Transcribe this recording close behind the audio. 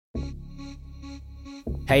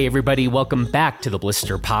Hey everybody, welcome back to the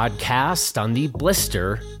Blister Podcast on the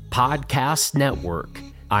Blister Podcast Network.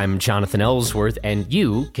 I'm Jonathan Ellsworth, and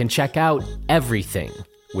you can check out everything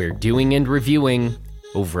we're doing and reviewing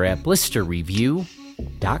over at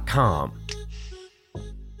blisterreview.com.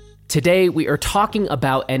 Today we are talking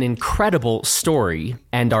about an incredible story,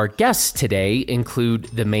 and our guests today include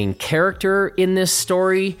the main character in this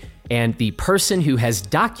story and the person who has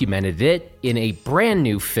documented it in a brand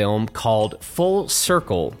new film called Full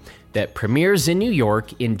Circle that premieres in New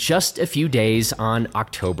York in just a few days on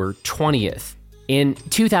October 20th. In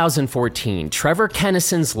 2014, Trevor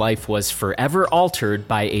Kennison's life was forever altered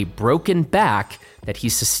by a broken back that he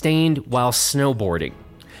sustained while snowboarding.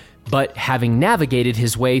 But having navigated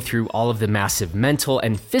his way through all of the massive mental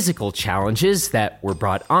and physical challenges that were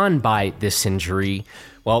brought on by this injury,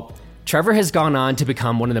 well, Trevor has gone on to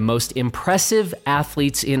become one of the most impressive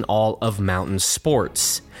athletes in all of mountain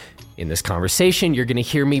sports. In this conversation, you're going to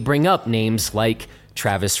hear me bring up names like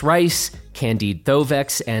Travis Rice, Candide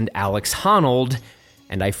Thovex, and Alex Honnold,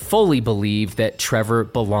 and I fully believe that Trevor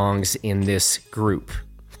belongs in this group.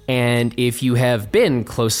 And if you have been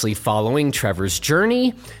closely following Trevor's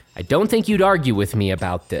journey, I don't think you'd argue with me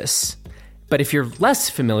about this. But if you're less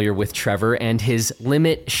familiar with Trevor and his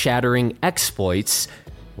limit-shattering exploits,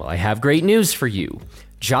 well, I have great news for you.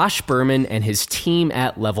 Josh Berman and his team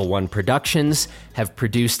at Level 1 Productions have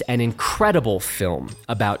produced an incredible film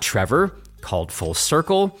about Trevor called Full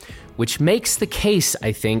Circle, which makes the case,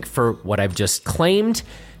 I think, for what I've just claimed,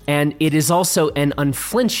 and it is also an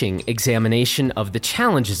unflinching examination of the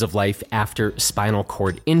challenges of life after spinal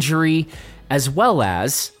cord injury, as well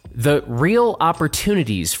as the real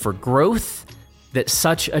opportunities for growth that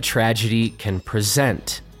such a tragedy can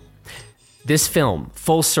present. This film,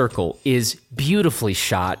 Full Circle, is beautifully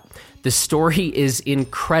shot. The story is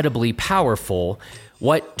incredibly powerful.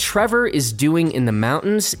 What Trevor is doing in the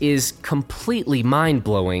mountains is completely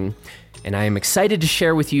mind-blowing, and I am excited to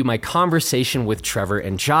share with you my conversation with Trevor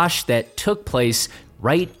and Josh that took place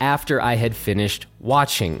right after I had finished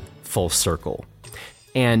watching Full Circle.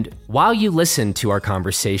 And while you listen to our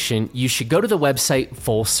conversation, you should go to the website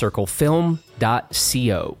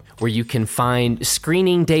fullcirclefilm.co, where you can find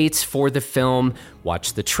screening dates for the film,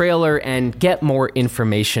 watch the trailer, and get more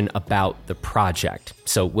information about the project.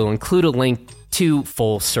 So we'll include a link to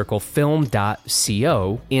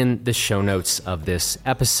fullcirclefilm.co in the show notes of this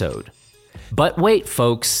episode. But wait,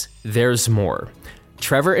 folks, there's more.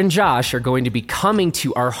 Trevor and Josh are going to be coming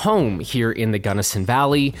to our home here in the Kennison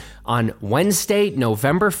Valley on Wednesday,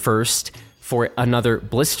 November 1st for another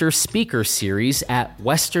Blister Speaker Series at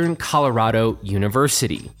Western Colorado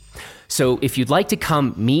University. So if you'd like to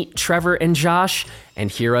come meet Trevor and Josh and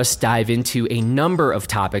hear us dive into a number of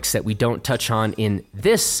topics that we don't touch on in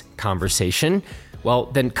this conversation, well,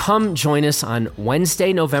 then come join us on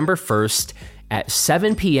Wednesday, November 1st at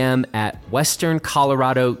 7 p.m. at Western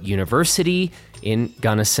Colorado University in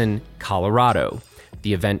Kennison, Colorado.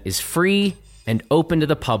 The event is free and open to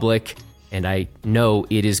the public, and I know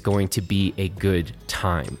it is going to be a good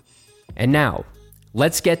time. And now,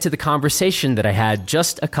 let's get to the conversation that I had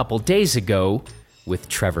just a couple days ago with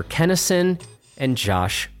Trevor Kennison and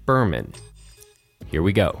Josh Berman. Here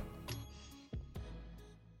we go.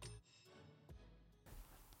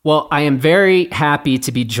 Well, I am very happy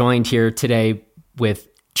to be joined here today with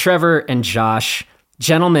Trevor and Josh.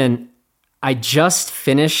 Gentlemen, I just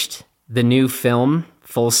finished the new film,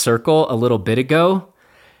 Full Circle, a little bit ago.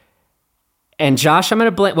 And Josh, I'm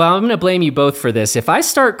going to blame you both for this. If I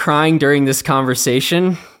start crying during this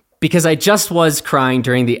conversation, because I just was crying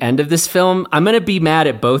during the end of this film, I'm going to be mad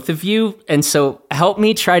at both of you. And so help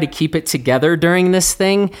me try to keep it together during this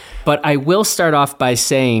thing. But I will start off by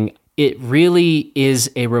saying it really is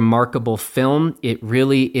a remarkable film. It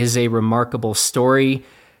really is a remarkable story.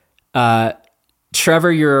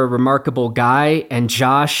 Trevor, you're a remarkable guy, and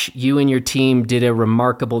Josh, you and your team did a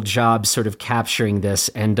remarkable job sort of capturing this.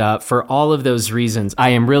 And for all of those reasons, I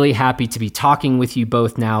am really happy to be talking with you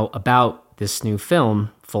both now about this new film,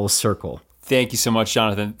 Full Circle. Thank you so much,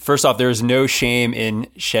 Jonathan. First off, there is no shame in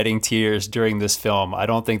shedding tears during this film. I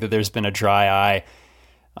don't think that there's been a dry eye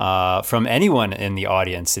from anyone in the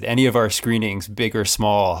audience at any of our screenings, big or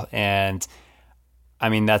small. And I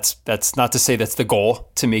mean, that's not to say that's the goal,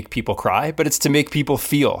 to make people cry, but it's to make people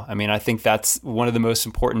feel. I mean, I think that's one of the most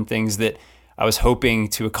important things that I was hoping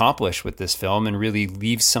to accomplish with this film, and really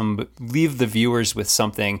leave the viewers with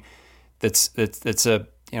something that's a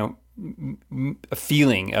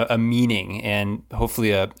feeling, a meaning, and hopefully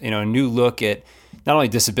a new look at not only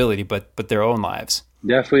disability but their own lives.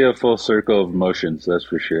 Definitely a full circle of emotions, that's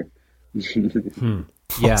for sure.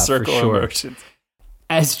 Full circle of emotions.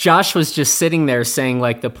 as Josh was just sitting there saying,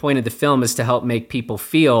 like, the point of the film is to help make people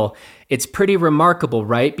feel, it's pretty remarkable,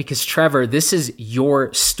 right? Because Trevor, this is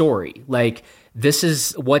your story. Like, this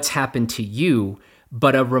is what's happened to you.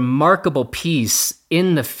 But a remarkable piece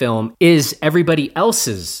in the film is everybody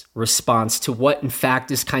else's response to what, in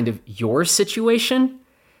fact, is kind of your situation.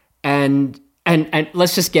 And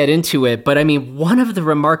let's just get into it. But I mean, one of the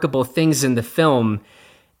remarkable things in the film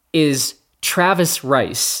is Travis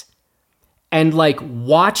Rice, and like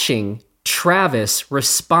watching Travis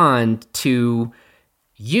respond to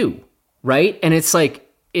you, right? And it's like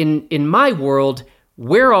in my world,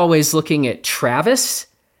 we're always looking at Travis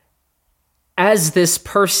as this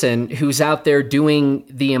person who's out there doing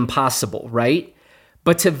the impossible, right?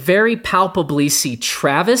 But to very palpably see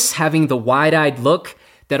Travis having the wide-eyed look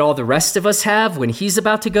that all the rest of us have when he's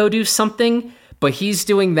about to go do something, but he's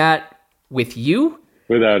doing that with you.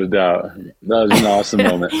 Without a doubt. That was an awesome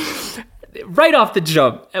moment. Right off the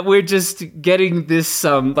jump, we're just getting this,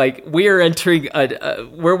 like, we're entering,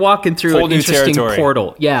 we're walking through whole an new interesting territory.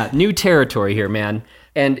 portal. Yeah, new territory here, man.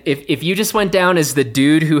 And if you just went down as the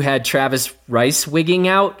dude who had Travis Rice wigging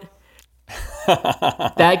out,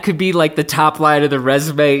 that could be like the top line of the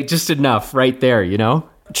resume, just enough right there, you know?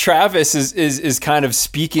 Travis is kind of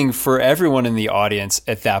speaking for everyone in the audience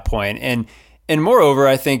at that point. And moreover,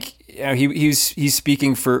 I think, you know, he's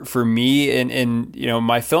speaking for me and you know,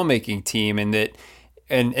 my filmmaking team, and that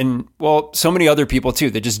and well, so many other people too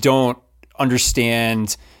that just don't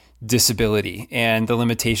understand disability and the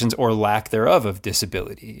limitations or lack thereof of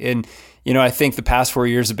disability. And you know, I think the past 4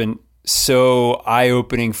 years have been so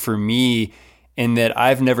eye-opening for me in that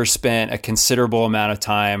I've never spent a considerable amount of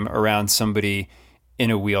time around somebody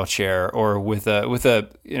in a wheelchair or with a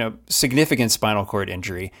you know, significant spinal cord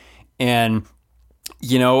injury. And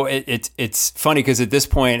you know, it's funny because at this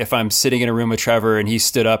point, if I'm sitting in a room with Trevor and he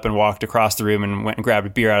stood up and walked across the room and went and grabbed a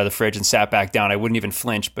beer out of the fridge and sat back down, I wouldn't even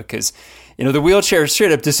flinch because, you know, the wheelchair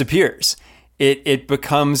straight up disappears. It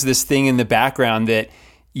becomes this thing in the background that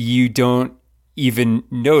you don't even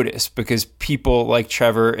notice because people like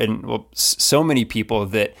Trevor and, well, so many people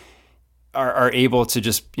that are able to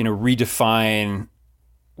just, you know, redefine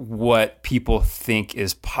what people think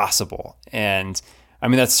is possible. And I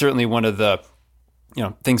mean, that's certainly one of the, you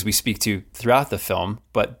know, things we speak to throughout the film,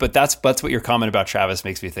 but that's what your comment about Travis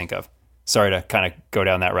makes me think of. Sorry to kind of go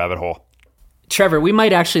down that rabbit hole. Trevor, we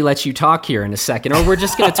might actually let you talk here in a second, or we're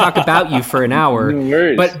just going to talk about you for an hour. No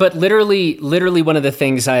worries. But literally one of the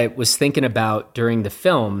things I was thinking about during the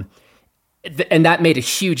film, and that made a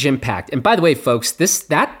huge impact. And by the way, folks,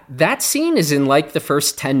 that scene is in like the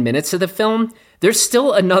first 10 minutes of the film. There's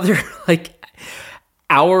still another like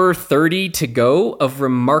hour 30 to go of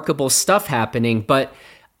remarkable stuff happening. But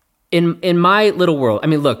in my little world, I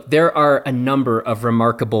mean, look, there are a number of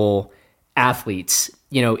remarkable athletes,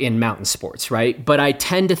 you know, in mountain sports, right? But I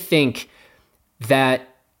tend to think that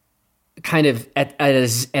kind of at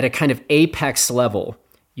a kind of apex level,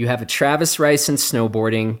 you have a Travis Rice in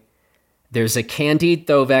snowboarding, there's a Candide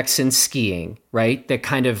Thovex in skiing, right? That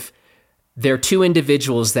kind of, they're two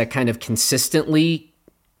individuals that kind of consistently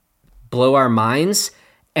blow our minds.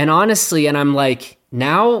 And honestly, and I'm like,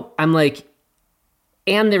 and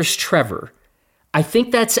there's Trevor. I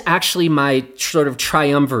think that's actually my sort of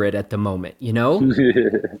triumvirate at the moment, you know?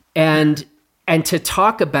 And to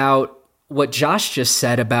talk about what Josh just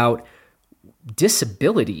said about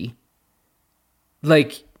disability,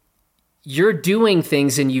 like, you're doing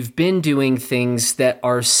things and you've been doing things that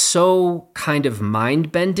are so kind of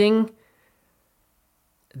mind-bending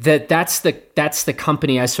that's the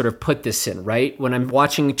company I sort of put this in, right? When I'm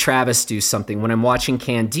watching Travis do something, when I'm watching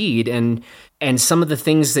Candide and some of the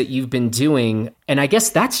things that you've been doing, and I guess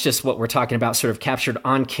that's just what we're talking about, sort of captured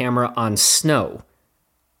on camera on snow,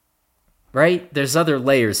 right? There's other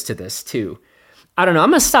layers to this too. I don't know.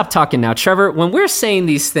 I'm going to stop talking now. Trevor, when we're saying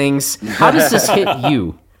these things, how does this hit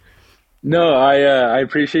you? No, I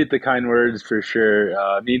appreciate the kind words for sure.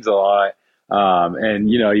 It means a lot. And,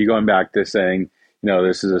 you know, you going back to saying, you know,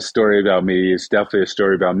 this is a story about me. It's definitely a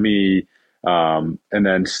story about me. And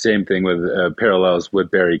then same thing with parallels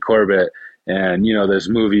with Barry Corbett. And, you know, this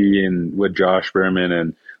movie and what Josh Berman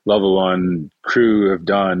and Level One crew have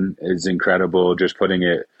done is incredible. Just putting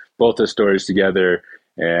both the stories together.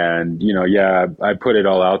 And, you know, yeah, I put it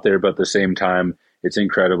all out there, but at the same time, it's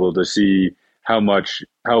incredible to see how much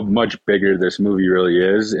bigger this movie really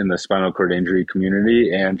is in the spinal cord injury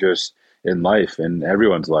community and just in life, in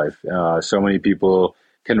everyone's life. So many people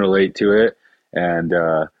can relate to it. And,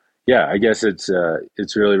 yeah, I guess it's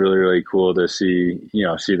really, really, really cool to see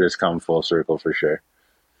this come full circle for sure.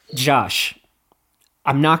 Josh,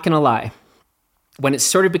 I'm not going to lie. when it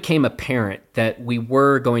sort of became apparent that we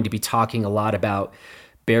were going to be talking a lot about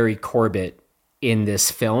Barry Corbett in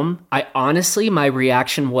this film, my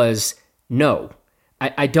reaction was no.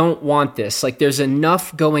 I don't want this. Like, there's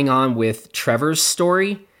enough going on with Trevor's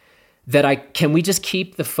story that can we just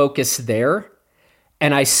keep the focus there?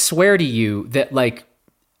 And I swear to you that, like,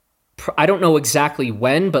 I don't know exactly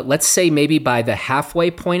when, but let's say maybe by the halfway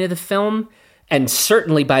point of the film, and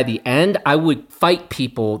certainly by the end, I would fight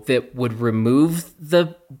people that would remove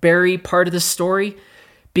the Barry part of the story,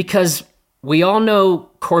 because we all know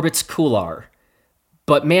Corbett's Kular.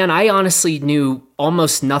 But man, I honestly knew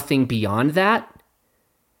almost nothing beyond that.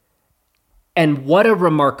 And what a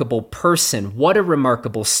remarkable person, what a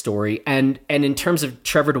remarkable story. And in terms of,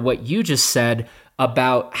 Trevor, to what you just said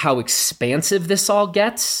about how expansive this all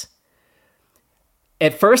gets,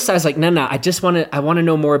 at first I was like, no, I want to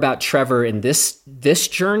know more about Trevor in this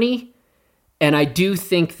journey. And I do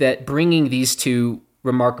think that bringing these two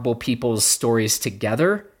remarkable people's stories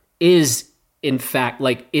together is, in fact,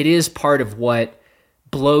 like, it is part of what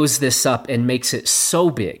blows this up and makes it so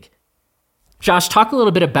big. Josh, talk a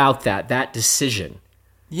little bit about that decision.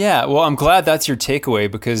 Yeah, well, I'm glad that's your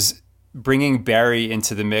takeaway, because bringing Barry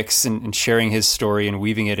into the mix and sharing his story and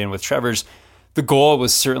weaving it in with Trevor's, the goal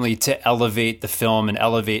was certainly to elevate the film and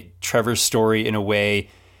elevate Trevor's story in a way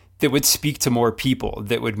that would speak to more people,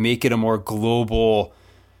 that would make it a more global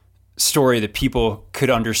story that people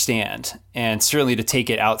could understand, and certainly to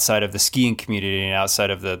take it outside of the skiing community and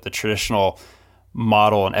outside of the traditional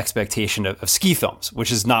model and expectation of ski films,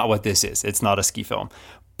 which is not what this is. It's not a ski film.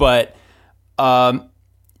 But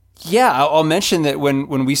I'll mention that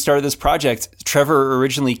when we started this project, Trevor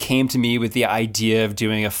originally came to me with the idea of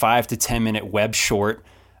doing a 5 to 10 minute web short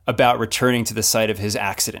about returning to the site of his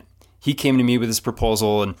accident. He came to me with this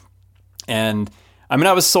proposal, and I mean,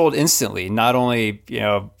 I was sold instantly. Not only,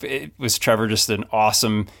 it was Trevor, just an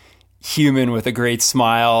awesome human with a great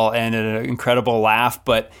smile and an incredible laugh,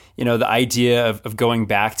 but the idea of going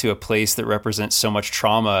back to a place that represents so much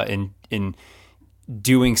trauma in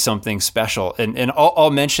doing something special. And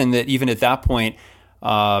I'll mention that even at that point,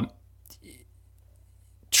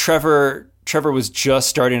 Trevor was just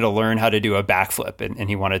starting to learn how to do a backflip, and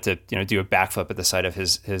he wanted to do a backflip at the site of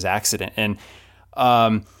his accident. And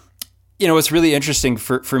what's really interesting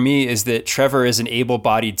for me is that Trevor is an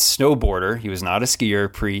able-bodied snowboarder. He was not a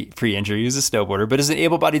skier pre-injury. He was a snowboarder, but as an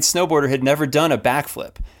able-bodied snowboarder, had never done a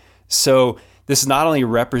backflip. So this not only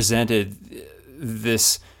represented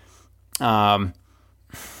this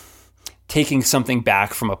taking something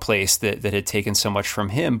back from a place that had taken so much from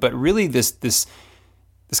him, but really this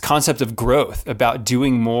concept of growth, about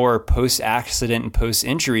doing more post-accident and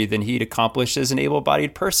post-injury than he'd accomplished as an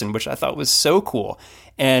able-bodied person, which I thought was so cool.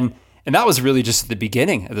 And that was really just at the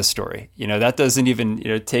beginning of the story. That doesn't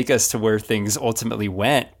even take us to where things ultimately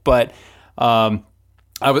went. But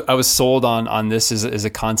I was sold on this as a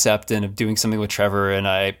concept and of doing something with Trevor, and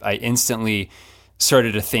I instantly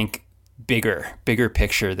started to think bigger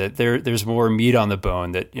picture, that there's more meat on the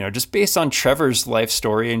bone, that just based on Trevor's life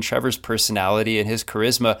story and Trevor's personality and his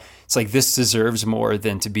charisma, it's like, this deserves more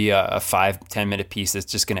than to be a 5-10 minute piece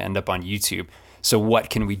that's just going to end up on YouTube. So what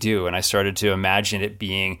can we do? And I started to imagine it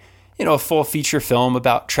being a full feature film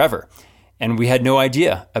about Trevor. And we had no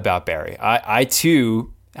idea about Barry. I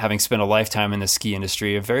too, having spent a lifetime in the ski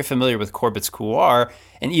industry, am very familiar with Corbett's Couloir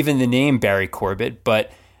and even the name Barry Corbett,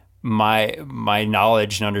 but my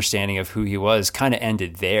knowledge and understanding of who he was kind of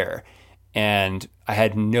ended there. And I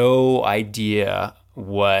had no idea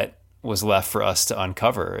what was left for us to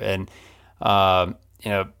uncover. And,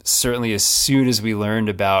 certainly as soon as we learned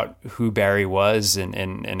about who Barry was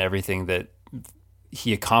and everything that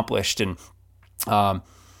he accomplished, and,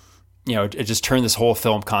 it just turned this whole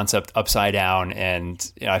film concept upside down.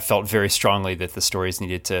 And I felt very strongly that the stories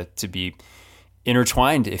needed to be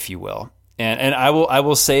intertwined, if you will. And I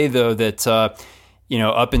will say though that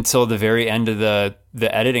up until the very end of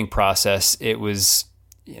the editing process, it was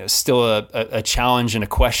still a challenge and a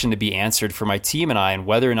question to be answered for my team and I, and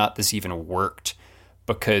whether or not this even worked,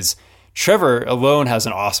 because Trevor alone has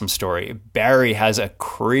an awesome story. Barry has a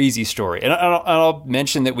crazy story, and I'll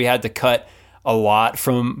mention that we had to cut a lot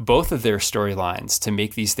from both of their storylines to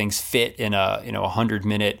make these things fit in a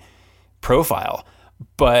 100-minute profile,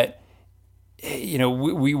 but.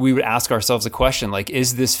 We would ask ourselves a question like,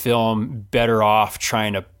 is this film better off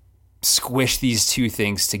trying to squish these two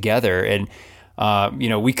things together? And,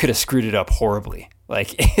 we could have screwed it up horribly. Like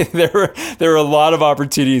there were a lot of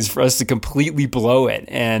opportunities for us to completely blow it.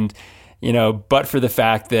 And, but for the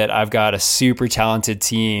fact that I've got a super talented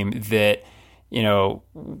team that,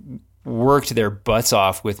 worked their butts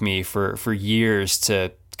off with me for years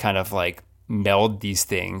to kind of like meld these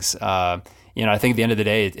things. I think at the end of the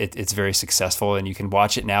day, it's very successful, and you can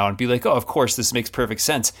watch it now and be like, oh, of course, this makes perfect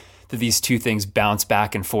sense that these two things bounce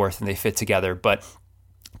back and forth and they fit together. But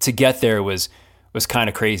to get there was kind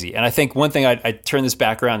of crazy. And I think one thing, I turn this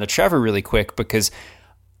back around to Trevor really quick, because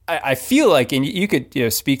I feel like, and you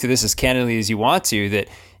could speak to this as candidly as you want to,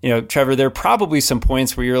 that Trevor, there are probably some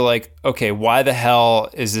points where you're like, okay, why the hell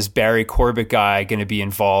is this Barry Corbett guy going to be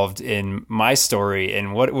involved in my story,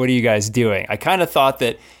 and what are you guys doing? I kind of thought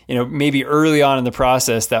that maybe early on in the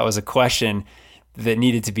process that was a question that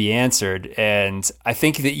needed to be answered, and I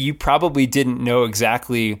think that you probably didn't know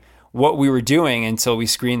exactly what we were doing until we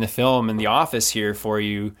screened the film in the office here for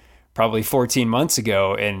you probably 14 months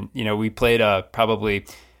ago, and we played a probably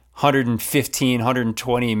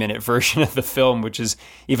 120 minute version of the film, which is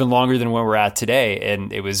even longer than where we're at today.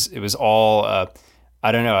 And it was all,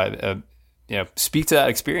 I don't know, speak to that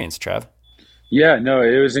experience, Trev. Yeah, no,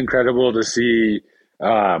 it was incredible to see.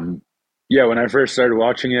 When I first started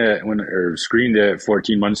watching it, or screened it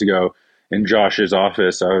 14 months ago in Josh's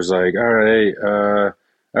office, I was like, all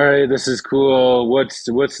right, this is cool. What's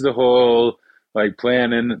the whole like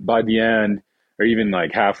plan? And by the end, or even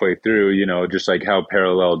like halfway through, just like how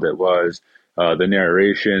paralleled it was, the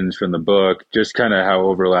narrations from the book, just kind of how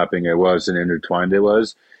overlapping it was and intertwined it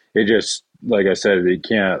was. It just, like I said, it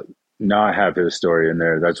can't not have his story in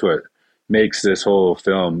there. That's what makes this whole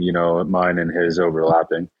film, mine and his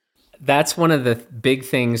overlapping. That's one of the big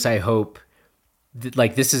things I hope,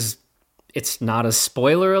 like it's not a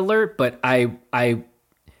spoiler alert, but I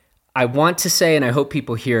want to say, and I hope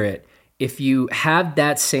people hear it, if you have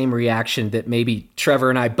that same reaction that maybe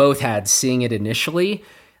Trevor and I both had seeing it initially,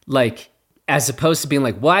 like, as opposed to being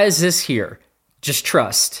like, why is this here? Just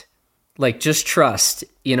trust,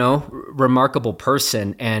 remarkable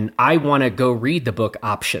person. And I want to go read the book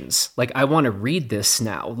Options. Like, I want to read this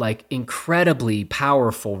now, like incredibly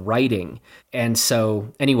powerful writing. And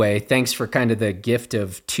so anyway, thanks for kind of the gift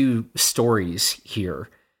of two stories here.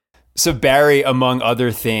 So Barry, among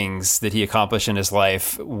other things that he accomplished in his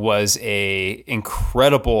life, was a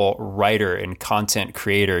incredible writer and content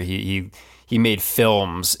creator. He made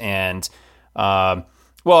films, and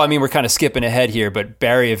we're kind of skipping ahead here, but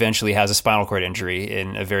Barry eventually has a spinal cord injury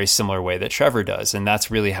in a very similar way that Trevor does, and that's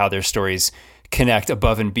really how their stories connect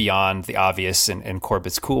above and beyond the obvious and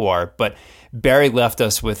Corbett's couloir. But Barry left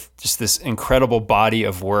us with just this incredible body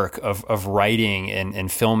of work of writing and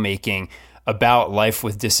filmmaking about life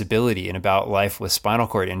with disability and about life with spinal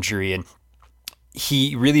cord injury. And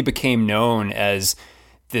he really became known as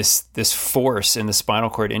this force in the spinal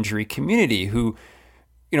cord injury community who,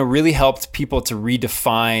 really helped people to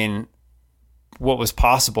redefine what was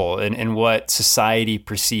possible and what society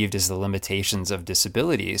perceived as the limitations of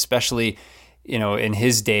disability, especially, in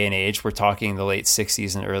his day and age. We're talking the late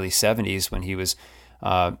 60s and early 70s when he was,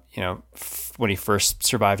 when he first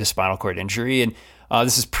survived a spinal cord injury. And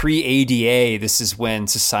this is pre-ADA. This is when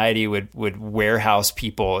society would warehouse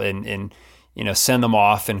people and send them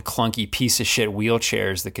off in clunky piece of shit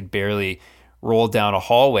wheelchairs that could barely roll down a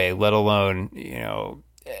hallway, let alone,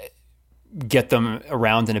 get them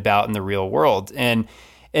around and about in the real world. And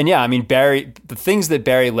yeah, I mean, Barry, the things that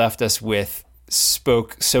Barry left us with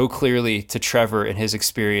spoke so clearly to Trevor and his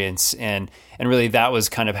experience. And really that was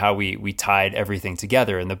kind of how we tied everything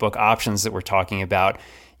together. And the book Options that we're talking about,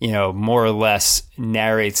 more or less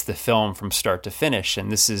narrates the film from start to finish. And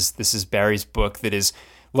this is Barry's book that is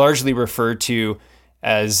largely referred to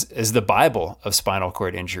as the Bible of spinal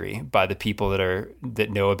cord injury by the people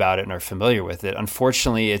that know about it and are familiar with it.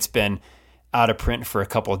 Unfortunately, it's been out of print for a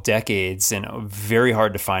couple of decades and very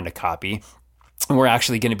hard to find a copy. And we're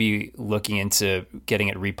actually going to be looking into getting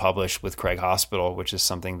it republished with Craig Hospital, which is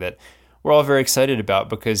something that we're all very excited about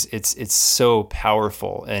because it's so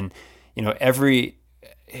powerful. And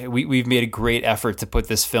we've made a great effort to put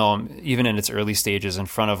this film, even in its early stages, in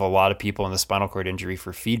front of a lot of people in the spinal cord injury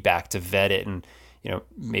for feedback, to vet it and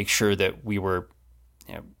make sure that we were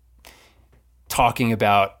talking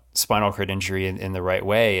about spinal cord injury in the right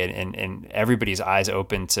way, and everybody's eyes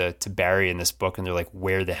open to Barry in this book, and they're like,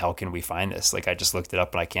 where the hell can we find this? Like, I just looked it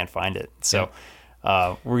up and I can't find it. So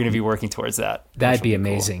we're going to be working towards that. That'd be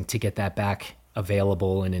amazing to get that back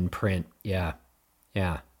available and in print. Yeah.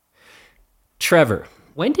 Trevor,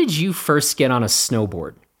 when did you first get on a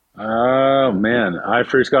snowboard? Oh man, I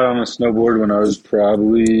first got on a snowboard when I was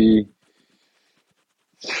probably,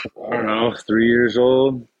 I don't know, 3 years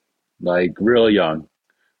old, like real young.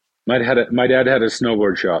 My dad had a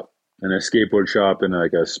snowboard shop and a skateboard shop and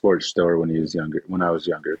like a sports store when I was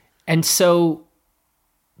younger. And so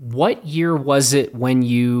what year was it when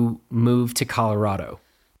you moved to Colorado?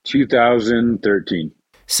 2013.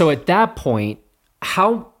 So at that point,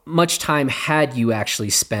 how much time had you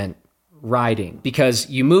actually spent riding? Because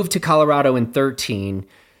you moved to Colorado in 13.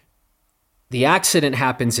 The accident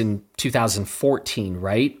happens in 2014,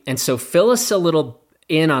 right? And so fill us a little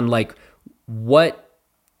in on like what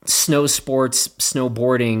snow sports,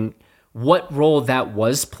 snowboarding, what role that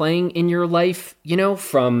was playing in your life, you know,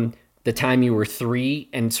 from the time you were 3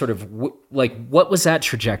 and sort of like what was that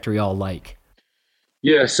trajectory all like?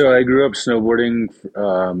 Yeah, so I grew up snowboarding,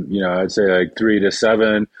 I'd say like 3 to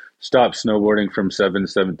 7, stopped snowboarding from 7 to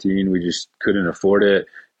 17. We just couldn't afford it,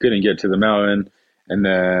 couldn't get to the mountain. And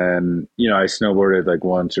then, I snowboarded like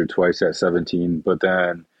once or twice at 17. But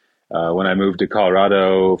then when I moved to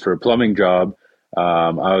Colorado for a plumbing job,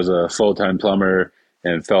 I was a full-time plumber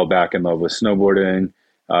and fell back in love with snowboarding.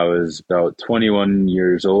 I was about 21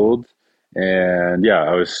 years old. And yeah,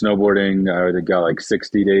 I was snowboarding. I got like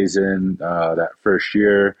 60 days in that first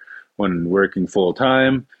year when working full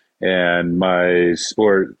time. And my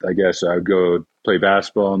sport, I guess I would go play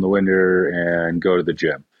basketball in the winter and go to the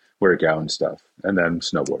gym, work out and stuff, and then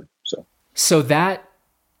snowboard. So that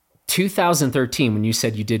 2013, when you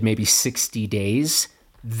said you did maybe 60 days,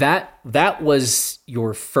 that was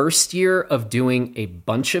your first year of doing a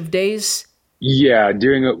bunch of days? Yeah,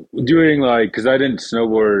 doing like, because I didn't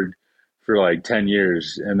snowboard for like 10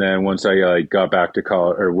 years. And then once I like got back to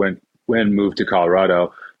Colorado, or when moved to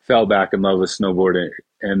Colorado, fell back in love with snowboarding,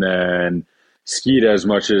 and then skied as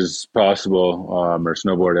much as possible, or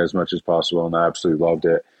snowboard as much as possible. And I absolutely loved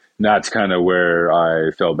it. And that's kind of where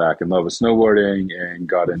I fell back in love with snowboarding and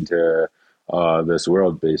got into this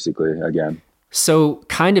world basically again. So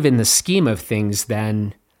kind of in the scheme of things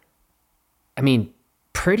then, I mean,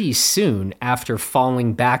 pretty soon after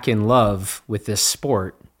falling back in love with this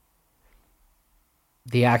sport,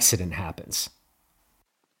 the accident happens.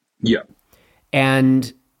 Yeah.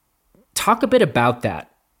 And talk a bit about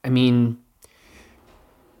that. I mean,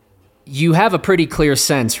 you have a pretty clear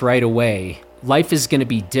sense right away. Life is going to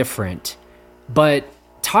be different. But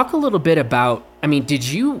talk a little bit about, I mean, did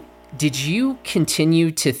you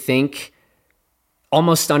continue to think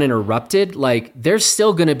almost uninterrupted, like there's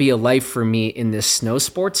still going to be a life for me in this snow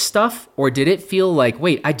sports stuff? Or did it feel like,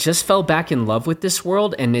 wait, I just fell back in love with this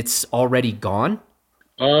world and it's already gone?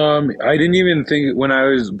 I didn't even think when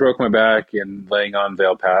I broke my back and laying on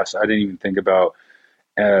Vail Pass, I didn't even think about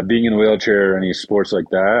being in a wheelchair or any sports like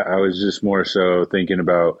that. I was just more so thinking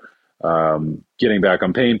about getting back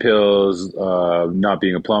on pain pills, not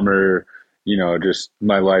being a plumber, just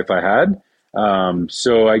my life I had.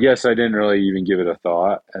 So I guess I didn't really even give it a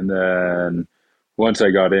thought. And then once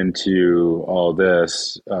I got into all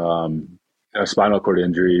this, a spinal cord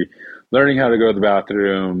injury, learning how to go to the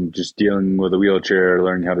bathroom, just dealing with a wheelchair,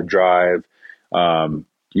 learning how to drive.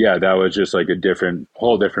 That was just like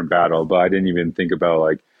whole different battle. But I didn't even think about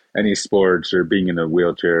like any sports or being in a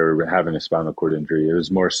wheelchair or having a spinal cord injury. It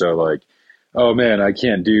was more so like, oh man, I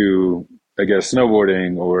can't do, I guess,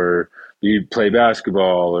 snowboarding or you play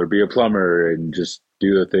basketball or be a plumber and just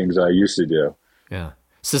do the things I used to do. Yeah.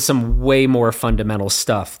 So some way more fundamental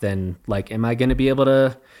stuff than like, am I going to be able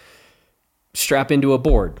to strap into a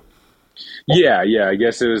board? Yeah. I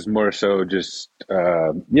guess it was more so just,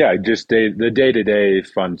 the day-to-day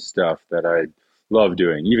fun stuff that I love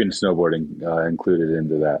doing, even snowboarding included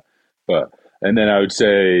into that. And then I would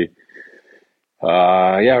say,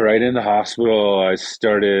 right in the hospital, I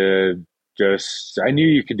started I knew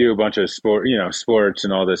you could do a bunch of sports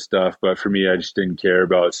and all this stuff, but for me, I just didn't care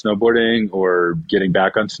about snowboarding or getting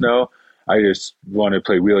back on snow. I just wanted to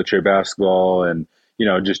play wheelchair basketball and,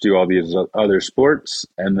 just do all these other sports.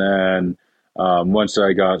 And then once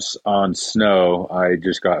I got on snow, I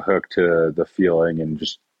just got hooked to the feeling and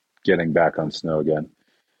just getting back on snow again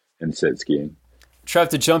and sit skiing. Trev,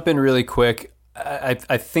 to jump in really quick, I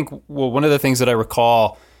think, one of the things that I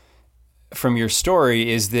recall from your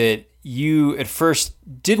story is that you at first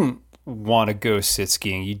didn't want to go sit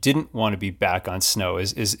skiing. You didn't want to be back on snow.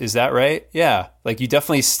 Is that right? Yeah. Like you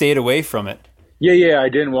definitely stayed away from it. Yeah. I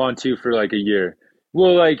didn't want to for like a year.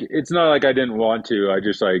 Well, like, it's not like I didn't want to. I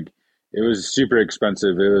just like, it was super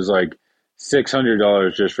expensive. It was like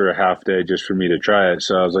 $600 just for a half day, just for me to try it.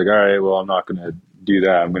 So I was like, all right, well, I'm not going to do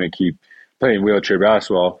that. I'm going to keep playing wheelchair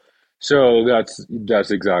basketball. So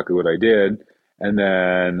that's exactly what I did. And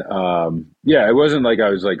then, it wasn't like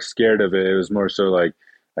I was like scared of it. It was more so like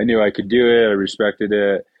I knew I could do it. I respected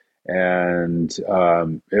it. And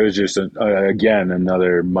it was just, again,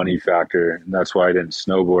 another money factor. And that's why I didn't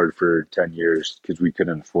snowboard for 10 years because we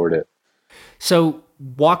couldn't afford it. So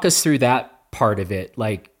walk us through that part of it,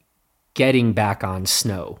 like getting back on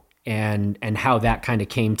snow and how that kind of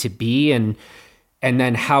came to be. And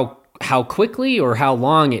then how how quickly or how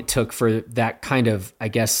long it took for that kind of, I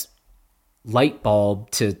guess, light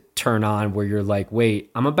bulb to turn on where you're like,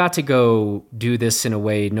 wait, I'm about to go do this in a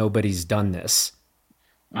way nobody's done this?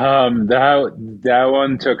 That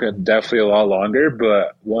one took definitely a lot longer,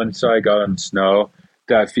 but once I got on snow,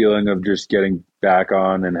 that feeling of just getting back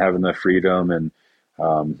on and having the freedom and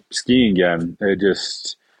skiing again,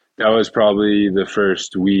 that was probably the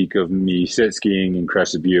first week of me sit skiing in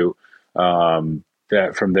Crescent Butte.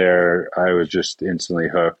 That from there, I was just instantly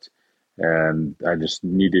hooked, and I just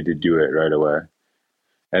needed to do it right away.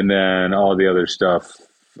 And then all the other stuff,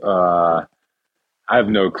 uh, I have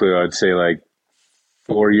no clue. I'd say like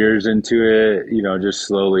 4 years into it, just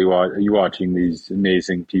slowly you watching these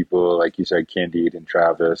amazing people, like you said, Candide and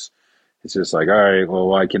Travis. It's just like, all right, well,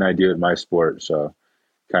 why can I do it in my sport? So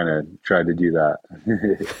kind of tried to do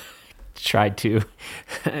that. Tried to.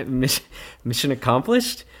 Mission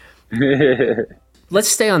accomplished. Let's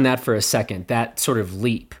stay on that for a second, that sort of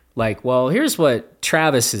leap. Like, well, here's what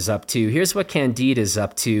Travis is up to. Here's what Candide is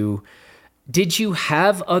up to. Did you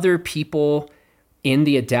have other people in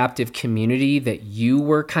the adaptive community that you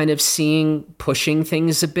were kind of seeing pushing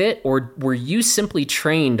things a bit? Or were you simply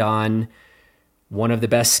trained on one of the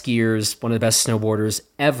best skiers, one of the best snowboarders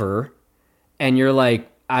ever, and you're like,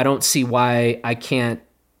 I don't see why I can't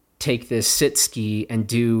take this sit ski and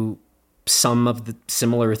do some of the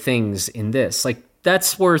similar things in this? Like,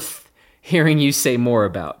 that's worth hearing you say more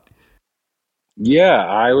about. Yeah,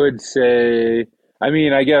 I would say, I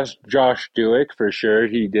mean, I guess Josh Duick for sure.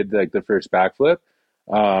 He did like the first backflip.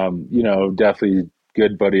 Definitely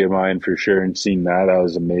good buddy of mine for sure. And seeing that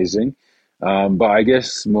was amazing. But I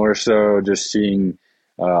guess more so just seeing,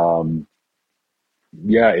 um,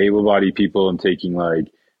 able-bodied people and taking like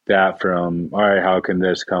that from, all right, how can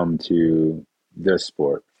this come to this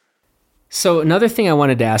sport? So another thing I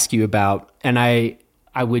wanted to ask you about, and I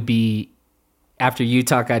would be, after you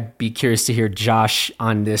talk, I'd be curious to hear Josh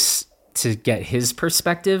on this to get his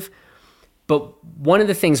perspective. But one of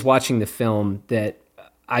the things watching the film that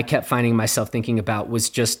I kept finding myself thinking about was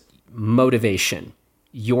just motivation,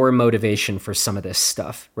 your motivation for some of this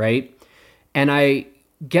stuff, right? And I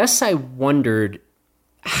guess I wondered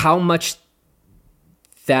how much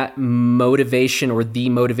that motivation or the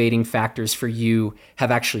motivating factors for you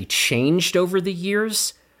have actually changed over the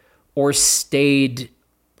years or stayed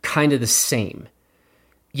kind of the same.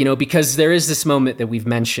 Because there is this moment that we've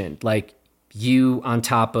mentioned, like you on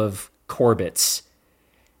top of Corbett's,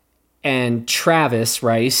 and Travis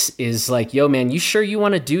Rice is like, yo, man, you sure you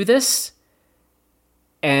want to do this?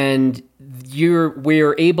 And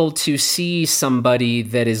we're able to see somebody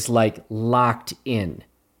that is like locked in,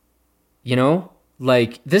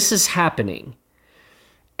 like this is happening.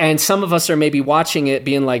 And some of us are maybe watching it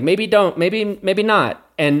being like, maybe don't, maybe not.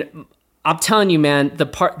 And I'm telling you, man, the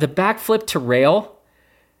backflip to rail,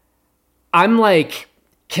 I'm like,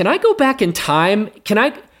 can I go back in time? Can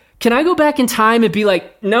I go back in time and be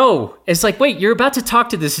like, no? It's like, wait, you're about to talk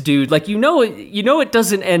to this dude. Like, it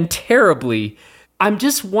doesn't end terribly. I'm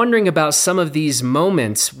just wondering about some of these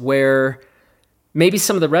moments where maybe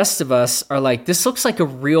some of the rest of us are like, this looks like a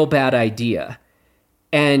real bad idea.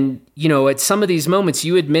 And, at some of these moments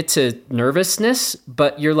you admit to nervousness,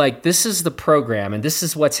 but you're like, this is the program and this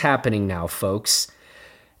is what's happening now, folks.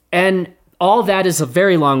 And all that is a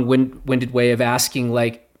very long-winded way of asking,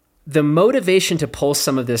 like, the motivation to pull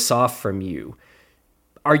some of this off from you.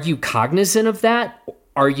 Are you cognizant of that?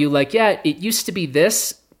 Are you like, yeah, it used to be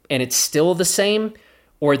this and it's still the same?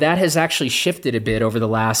 Or that has actually shifted a bit over the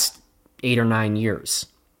last 8 or 9 years?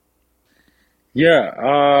 Yeah.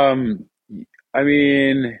 I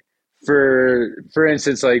mean, for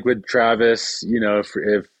instance, like with Travis,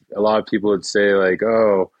 if a lot of people would say like,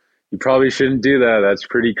 oh, you probably shouldn't do that. That's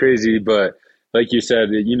pretty crazy. But like you said,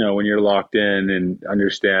 when you're locked in and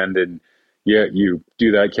understand and you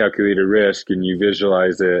do that calculated risk and you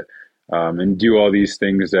visualize it, and do all these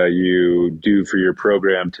things that you do for your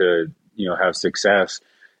program to, have success.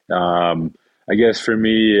 I guess for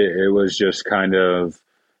me, it was just kind of,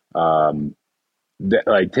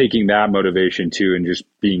 like taking that motivation too and just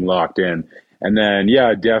being locked in. And then,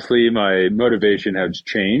 yeah, definitely my motivation has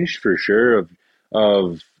changed for sure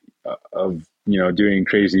of, doing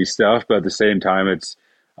crazy stuff. But at the same time, it's,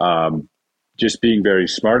 just being very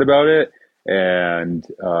smart about it. And,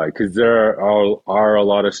 cause there are a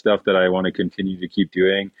lot of stuff that I want to continue to keep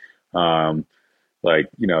doing. Like,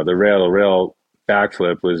 the rail to rail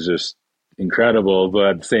backflip was just incredible. But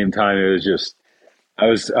at the same time, it was just, I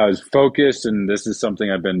was focused, and this is something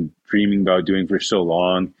I've been dreaming about doing for so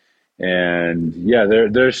long. And yeah,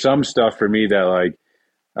 there's some stuff for me that like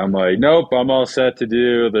I'm like, nope, I'm all set to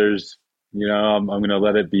do. There's I'm going to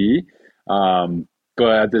let it be.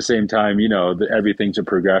 But at the same time, everything's a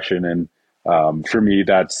progression. And for me,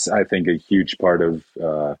 that's, I think, a huge part of,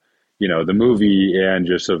 the movie and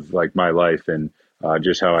just of like my life and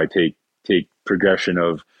just how I take progression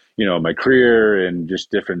of, my career and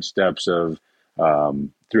just different steps of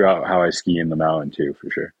throughout how I ski in the mountain too, for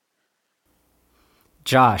sure.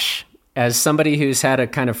 Josh, as somebody who's had a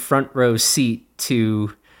kind of front row seat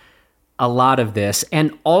to a lot of this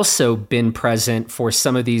and also been present for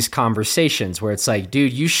some of these conversations where it's like,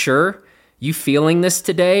 dude, you sure you feeling this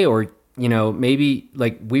today? Or, maybe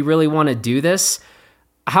like we really want to do this.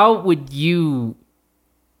 How would you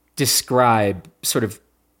describe sort of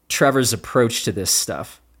Trevor's approach to this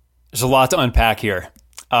stuff? There's a lot to unpack here.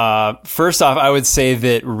 First off, I would say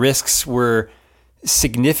that risks were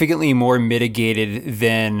significantly more mitigated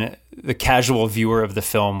than the casual viewer of the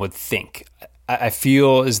film would think. I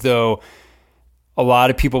feel as though a lot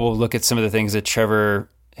of people will look at some of the things that Trevor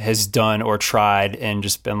has done or tried and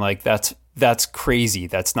just been like, that's crazy.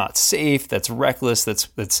 That's not safe. That's reckless.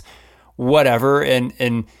 That's whatever.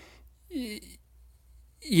 And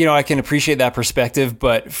I can appreciate that perspective,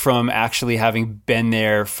 but from actually having been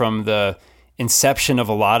there from the inception of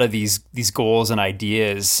a lot of these goals and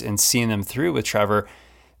ideas and seeing them through with Trevor,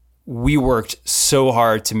 we worked so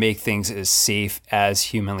hard to make things as safe as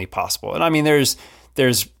humanly possible. And I mean, there's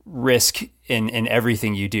risk in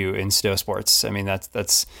everything you do in snow sports. I mean,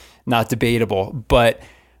 that's not debatable, but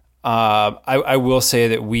I will say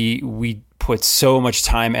that we put so much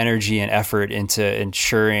time, energy, and effort into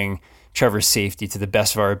ensuring Trevor's safety to the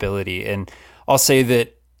best of our ability. And I'll say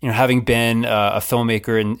that, having been a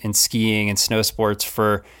filmmaker in skiing and snow sports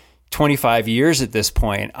for 25 years at this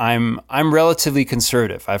point, I'm relatively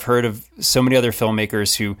conservative. I've heard of so many other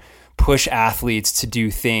filmmakers who push athletes to do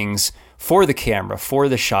things for the camera, for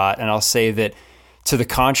the shot. And I'll say that to the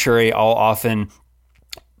contrary, I'll often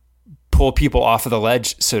pull people off of the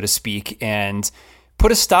ledge, so to speak, and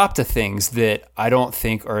put a stop to things that I don't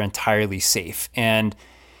think are entirely safe. And,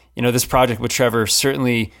 this project with Trevor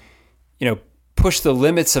certainly, pushed the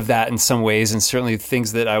limits of that in some ways, and certainly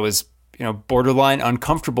things that I was, borderline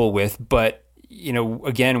uncomfortable with. But,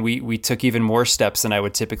 again, we took even more steps than I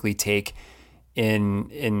would typically take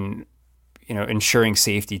in ensuring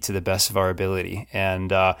safety to the best of our ability.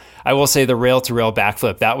 And I will say the rail-to-rail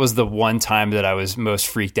backflip, that was the one time that I was most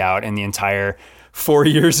freaked out in the entire 4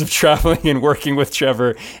 years of traveling and working with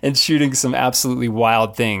Trevor and shooting some absolutely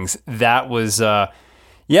wild things. That was,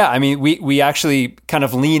 we actually kind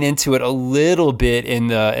of lean into it a little bit in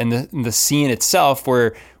the scene itself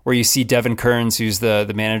where you see Devin Kearns, who's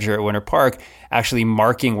the manager at Winter Park, actually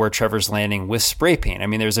marking where Trevor's landing with spray paint. I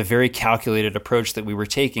mean, there's a very calculated approach that we were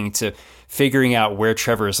taking to figuring out where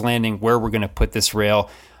Trevor is landing, where we're going to put this rail.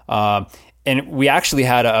 And we actually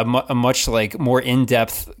had a much like more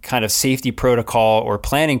in-depth kind of safety protocol or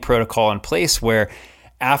planning protocol in place where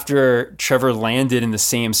after Trevor landed in the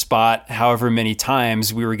same spot, however many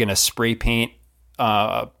times, we were going to spray paint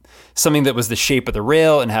something that was the shape of the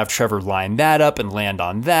rail and have Trevor line that up and land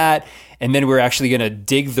on that. And then we're actually going to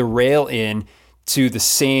dig the rail in to the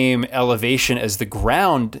same elevation as the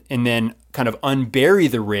ground and then kind of unbury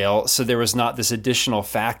the rail. So there was not this additional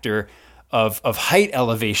factor of height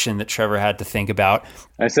elevation that Trevor had to think about.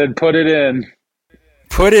 I said, put it in.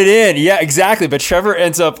 Put it in. Yeah, exactly. But Trevor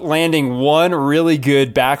ends up landing one really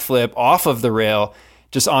good backflip off of the rail,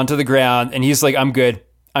 just onto the ground. And he's like, I'm good.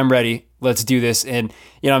 I'm ready. Let's do this. And,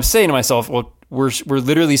 I'm saying to myself, well, we're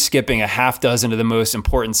literally skipping a half dozen of the most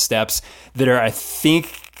important steps that are, I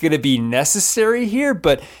think, going to be necessary here.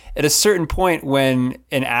 But at a certain point when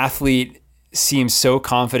an athlete seems so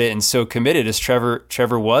confident and so committed as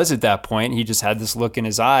Trevor was at that point, he just had this look in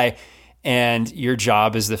his eye. And your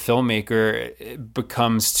job as the filmmaker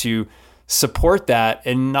becomes to support that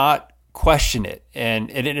and not question it.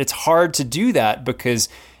 And it's hard to do that because,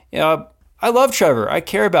 I love Trevor. I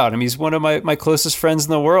care about him. He's one of my closest friends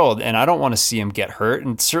in the world, and I don't want to see him get hurt,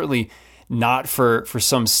 and certainly not for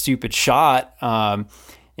some stupid shot.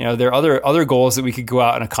 There are other goals that we could go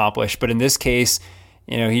out and accomplish, but in this case,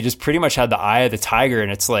 he just pretty much had the eye of the tiger,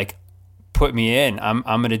 and it's like, put me in. I'm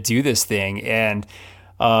going to do this thing. And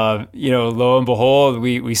lo and behold,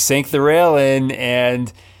 we sink the rail in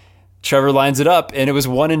and Trevor lines it up, and it was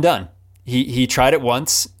one and done. He tried it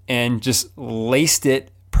once and just laced it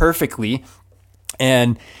perfectly.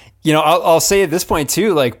 And, I'll say at this point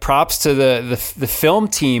too, like props to the film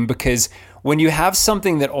team, because when you have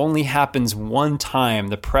something that only happens one time,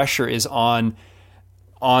 the pressure is on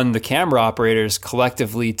the camera operators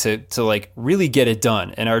collectively to like really get it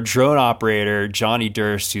done. And our drone operator, Johnny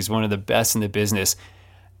Durst, who's one of the best in the business,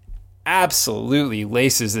 absolutely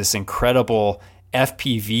laces this incredible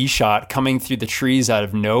FPV shot coming through the trees out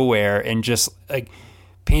of nowhere and just like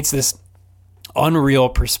paints this unreal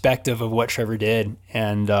perspective of what Trevor did.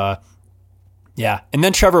 And yeah. And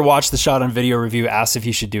then Trevor watched the shot on video review, asked if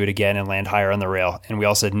he should do it again and land higher on the rail. And we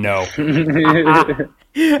all said no. Because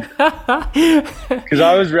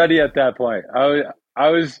I was ready at that point. I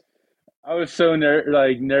was so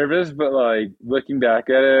nervous, but like looking back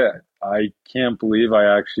at it, I can't believe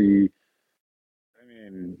I actually,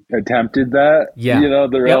 attempted that. Yeah.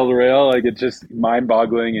 The rail to rail. Like it's just mind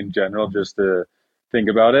boggling in general, just to think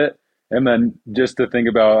about it, and then just to think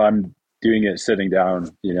about I'm doing it sitting down.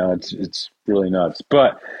 It's really nuts.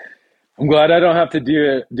 But I'm glad I don't have to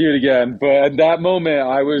do it again. But at that moment,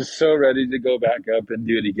 I was so ready to go back up and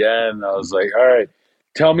do it again. I was like, all right,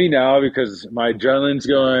 tell me now, because my adrenaline's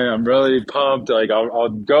going. I'm really pumped. Like I'll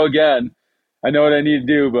go again. I know what I need to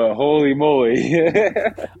do, but holy moly.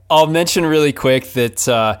 I'll mention really quick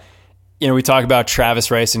that, we talk about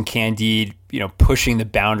Travis Rice and Candide, pushing the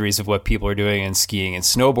boundaries of what people are doing in skiing and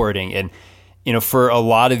snowboarding. And, for a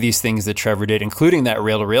lot of these things that Trevor did, including that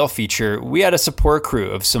rail-to-rail feature, we had a support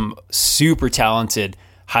crew of some super talented,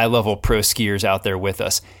 high-level pro skiers out there with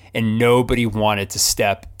us. And nobody wanted to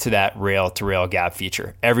step to that rail-to-rail gap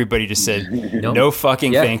feature. Everybody just said, no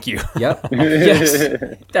fucking thank you. Yep. Yes.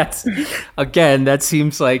 That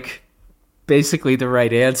seems like basically the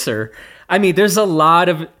right answer. I mean, there's a lot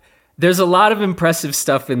of impressive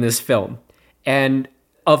stuff in this film. And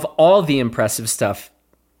of all the impressive stuff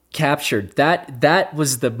captured, that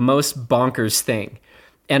was the most bonkers thing.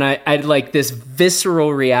 And I had like this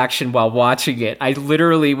visceral reaction while watching it. I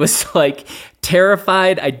literally was like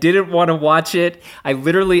terrified. I didn't want to watch it. I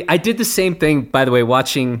did the same thing, by the way,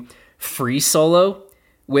 watching Free Solo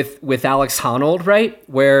with Alex Honnold, right?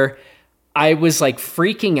 Where I was like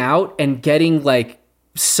freaking out and getting like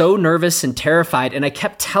so nervous and terrified. And I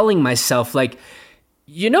kept telling myself like,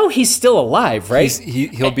 he's still alive, right?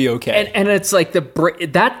 He'll be okay. And it's like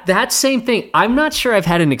that same thing. I'm not sure I've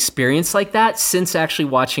had an experience like that since actually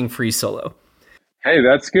watching Free Solo. Hey,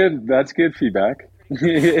 that's good. That's good feedback.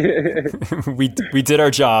 we did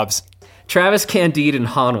our jobs. Travis, Candide, and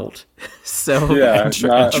Honnold. So yeah,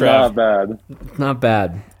 not bad. Not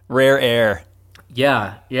bad. Rare air.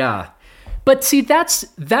 Yeah. But see, that's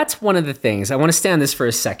one of the things. I want to stay on this for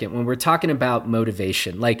a second when we're talking about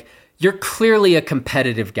motivation. Like, you're clearly a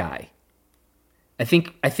competitive guy. I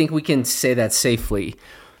think we can say that safely.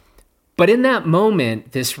 But in that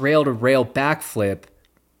moment, this rail-to-rail backflip,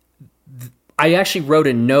 I actually wrote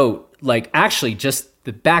a note, like actually just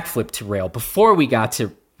the backflip to rail. Before we got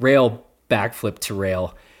to rail backflip to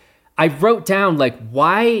rail, I wrote down like,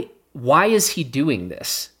 why is he doing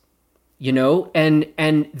this?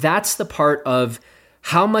 And that's the part of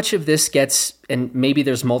how much of this gets, and maybe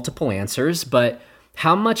there's multiple answers, but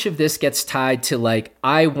how much of this gets tied to like,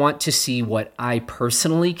 I want to see what I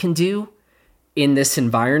personally can do in this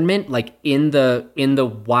environment, like in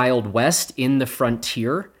the Wild West, in the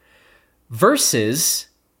frontier, versus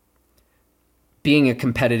being a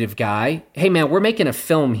competitive guy. Hey man, we're making a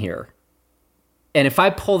film here. And if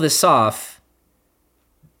I pull this off,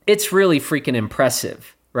 it's really freaking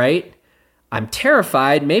impressive, right? I'm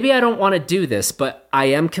terrified. Maybe I don't want to do this, but I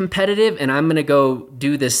am competitive and I'm going to go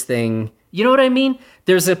do this thing. You know what I mean?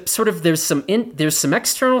 There's some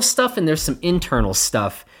external stuff and there's some internal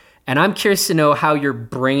stuff. And I'm curious to know how your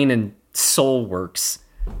brain and soul works.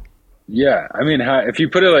 Yeah. I mean, if you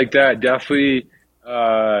put it like that, definitely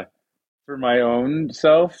for my own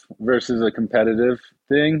self versus a competitive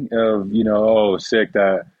thing of, sick,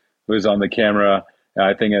 that was on the camera.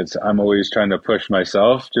 I think I'm always trying to push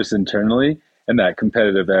myself just internally, and that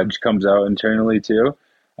competitive edge comes out internally too.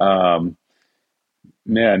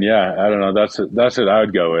 Man, yeah, I don't know. That's what I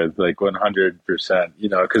would go with, like 100%,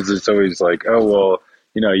 because it's always like, oh, well,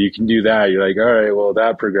 you can do that. You're like, all right, well,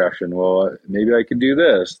 that progression, well, maybe I can do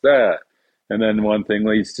this, that. And then one thing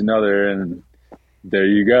leads to another, and there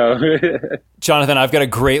you go. Jonathan, I've got a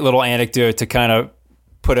great little anecdote to kind of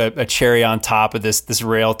put a cherry on top of this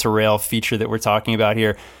rail-to-rail feature that we're talking about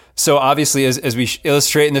here. So obviously, as we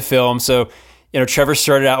illustrate in the film, so Trevor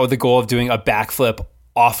started out with the goal of doing a backflip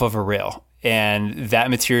off of a rail, and that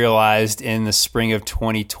materialized in the spring of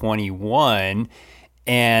 2021.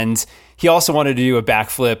 And he also wanted to do a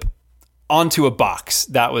backflip onto a box.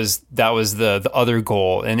 That was the other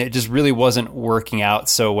goal, and it just really wasn't working out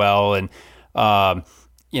so well. And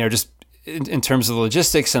just in terms of the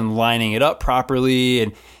logistics and lining it up properly.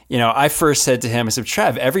 And, I first said to him, I said,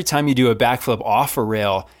 Trev, every time you do a backflip off a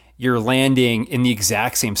rail, you're landing in the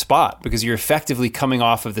exact same spot because you're effectively coming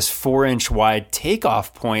off of this 4-inch wide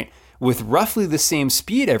takeoff point with roughly the same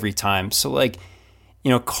speed every time. So like,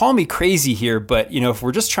 call me crazy here, but if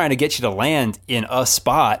we're just trying to get you to land in a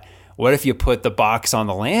spot, what if you put the box on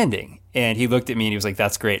the landing? And he looked at me and he was like,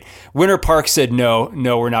 that's great. Winter Park said, no,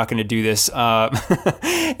 we're not going to do this.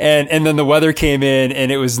 And then the weather came in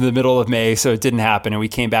and it was in the middle of May, so it didn't happen. And we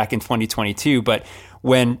came back in 2022. But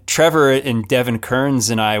when Trevor and Devin Kearns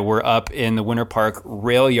and I were up in the Winter Park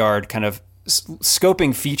rail yard kind of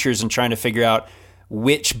scoping features and trying to figure out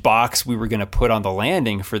which box we were going to put on the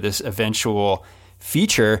landing for this eventual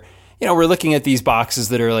feature, we're looking at these boxes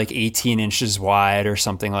that are like 18 inches wide or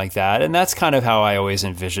something like that. And that's kind of how I always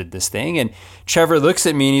envisioned this thing. And Trevor looks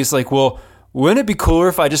at me and he's like, well, wouldn't it be cooler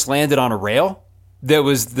if I just landed on a rail that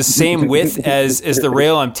was the same width as the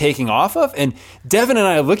rail I'm taking off of? And Devin and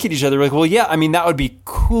I look at each other like, well, yeah, I mean, that would be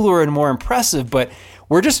cooler and more impressive, but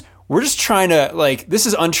we're just trying to, like, this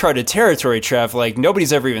is uncharted territory, Trev. Like,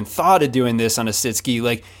 nobody's ever even thought of doing this on a sit ski.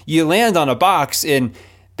 Like, you land on a box and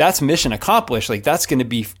that's mission accomplished. Like, that's going to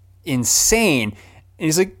be insane. And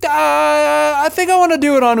he's like, I think I want to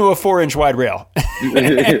do it onto a 4-inch wide rail.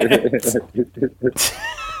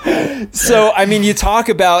 So, I mean, you talk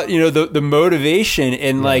about, the motivation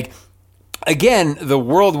and like, again, the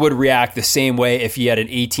world would react the same way if you had an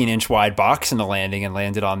 18-inch wide box in the landing and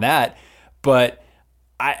landed on that. But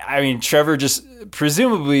I mean, Trevor just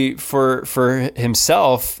presumably for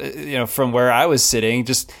himself, from where I was sitting,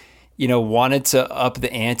 just wanted to up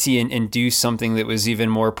the ante and do something that was even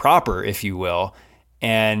more proper, if you will.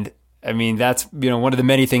 And I mean, that's, one of the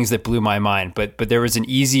many things that blew my mind, but there was an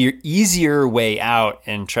easier way out.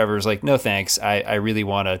 And Trevor's like, no, thanks. I really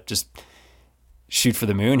want to just shoot for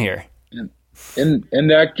the moon here. And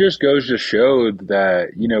that just goes to show that,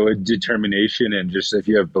 determination and just if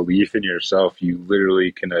you have belief in yourself, you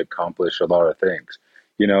literally can accomplish a lot of things.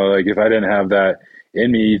 Like if I didn't have that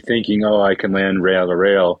in me thinking, oh, I can land rail to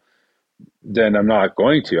rail, then I'm not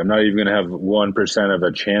going to. I'm not even going to have 1% of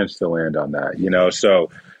a chance to land on that, So,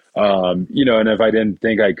 and if I didn't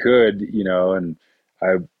think I could, and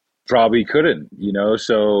I probably couldn't,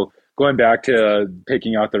 So going back to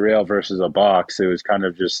picking out the rail versus a box, it was kind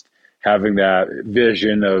of just having that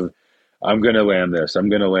vision of, I'm going to land this. I'm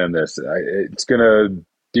going to land this. It's going to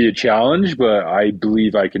be a challenge, but I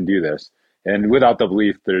believe I can do this. And without the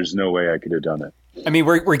belief, there's no way I could have done it. I mean,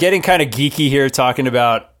 we're getting kind of geeky here talking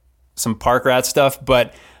about some park rat stuff,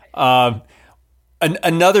 but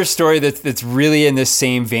another story that's really in this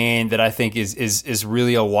same vein that I think is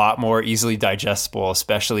really a lot more easily digestible,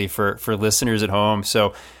 especially for listeners at home.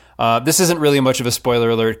 So this isn't really much of a spoiler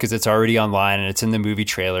alert because it's already online and it's in the movie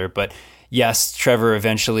trailer. But yes, Trevor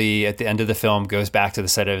eventually at the end of the film goes back to the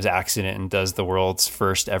site of his accident and does the world's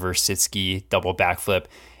first ever sit ski double backflip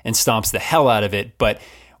and stomps the hell out of it. But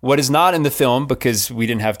what is not in the film, because we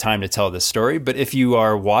didn't have time to tell this story, but if you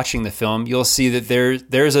are watching the film, you'll see that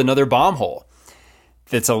there's another bomb hole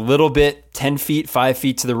that's a little bit 10 feet, 5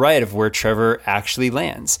 feet to the right of where Trevor actually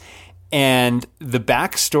lands. And the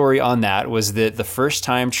backstory on that was that the first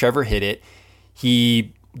time Trevor hit it,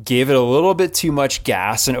 he gave it a little bit too much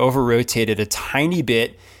gas and over-rotated a tiny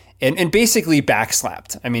bit and basically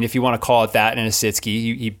backslapped. I mean, if you want to call it that in a sit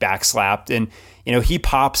ski, he backslapped and he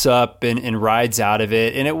pops up and rides out of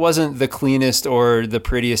it. And it wasn't the cleanest or the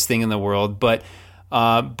prettiest thing in the world, but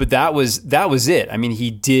that was it. I mean,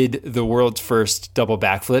 he did the world's first double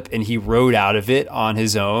backflip and he rode out of it on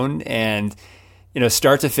his own and,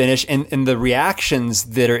 start to finish. And the reactions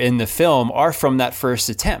that are in the film are from that first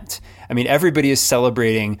attempt. I mean, everybody is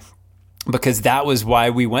celebrating because that was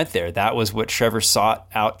why we went there. That was what Trevor sought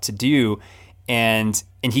out to do. And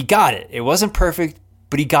he got it. It wasn't perfect,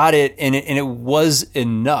 but he got it, and it was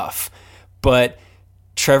enough. But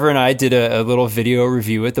Trevor and I did a little video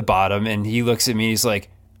review at the bottom, and he looks at me and he's like,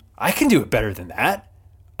 I can do it better than that.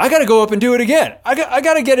 I got to go up and do it again. I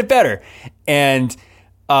got to get it better. And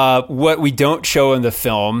what we don't show in the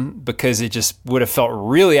film, because it just would have felt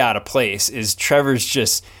really out of place, is Trevor's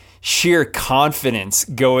just sheer confidence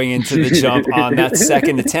going into the jump on that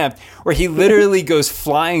second attempt, where he literally goes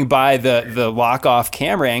flying by the lock-off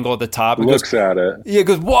camera angle at the top. And looks at it. Yeah,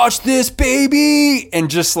 goes, watch this, baby!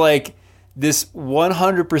 And just like this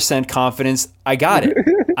 100% confidence, I got it.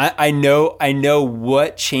 I know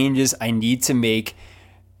what changes I need to make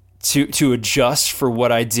to adjust for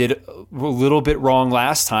what I did a little bit wrong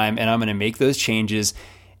last time, and I'm going to make those changes.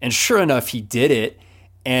 And sure enough, he did it.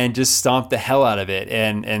 And just stomped the hell out of it,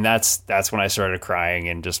 and that's when I started crying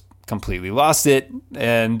and just completely lost it.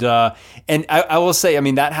 And I will say, I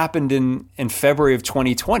mean, that happened in February of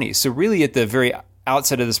 2020. So really, at the very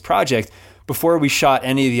outset of this project, before we shot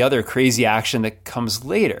any of the other crazy action that comes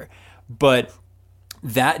later. But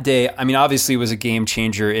that day, I mean, obviously it was a game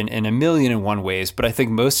changer in a million and one ways, but I think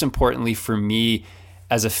most importantly for me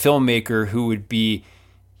as a filmmaker who would be,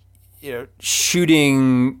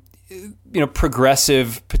 shooting,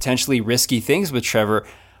 progressive, potentially risky things with Trevor,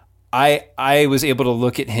 I was able to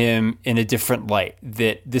look at him in a different light,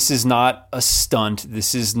 that this is not a stunt.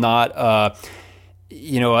 This is not a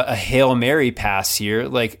Hail Mary pass here.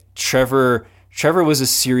 Like Trevor was a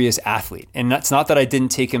serious athlete. And that's not that I didn't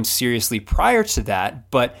take him seriously prior to that,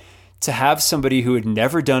 but to have somebody who had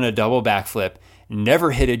never done a double backflip,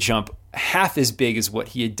 never hit a jump half as big as what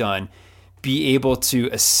he had done, be able to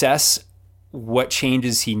assess what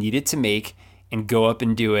changes he needed to make and go up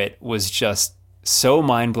and do it was just so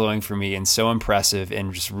mind-blowing for me and so impressive,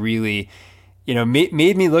 and just really, made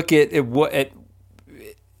me look at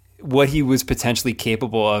what he was potentially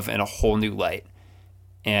capable of in a whole new light.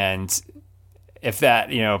 And if that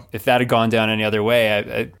had gone down any other way,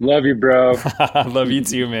 I love you, bro. I love you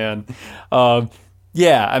too, man.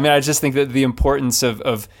 Yeah, I mean, I just think that the importance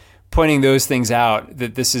of pointing those things out,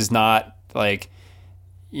 that this is not like,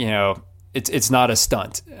 it's not a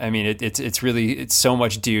stunt. I mean, it's so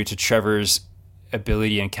much due to Trevor's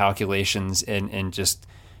ability and calculations, and just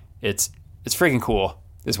it's freaking cool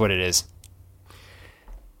is what it is.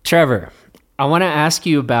 Trevor, I want to ask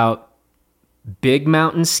you about big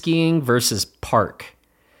mountain skiing versus park.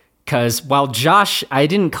 Because while Josh, I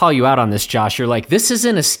didn't call you out on this, Josh, you're like, this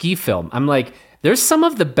isn't a ski film. I'm like, there's some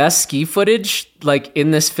of the best ski footage like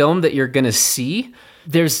in this film that you're going to see.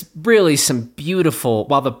 There's really some beautiful,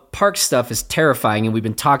 while the park stuff is terrifying and we've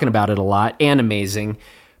been talking about it a lot and amazing,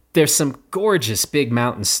 there's some gorgeous big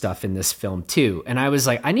mountain stuff in this film too. And I was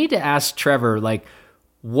like, I need to ask Trevor,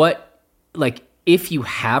 if you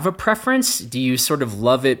have a preference, do you sort of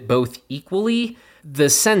love it both equally? The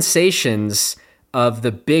sensations of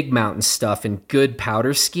the big mountain stuff and good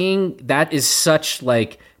powder skiing, that is such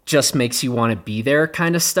just makes you want to be there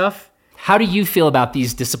kind of stuff. How do you feel about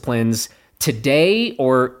these disciplines today,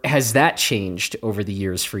 or has that changed over the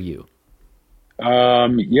years for you? I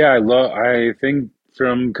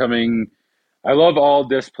love all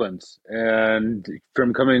disciplines, and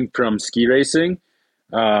from coming from ski racing,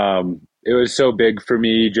 it was so big for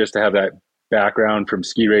me just to have that background from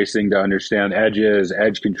ski racing to understand edges,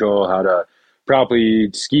 edge control, how to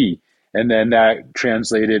properly ski. And then that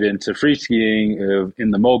translated into free skiing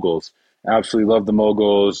in the moguls. Absolutely love the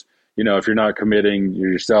moguls. If you're not committing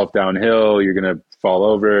yourself downhill, you're going to fall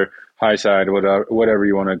over, high side, whatever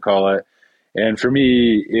you want to call it. And for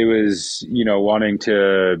me, it was, wanting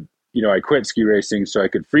to, I quit ski racing so I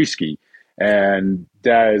could free ski. And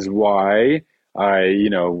that is why I,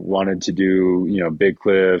 wanted to do, big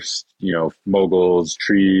cliffs, moguls,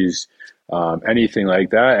 trees, anything like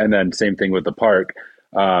that. And then same thing with the park.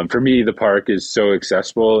 For me, the park is so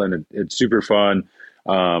accessible and it's super fun.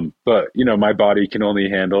 But my body can only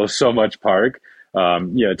handle so much park,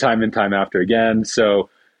 time and time after again. So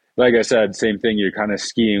like I said, same thing. You're kind of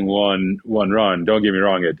skiing one run. Don't get me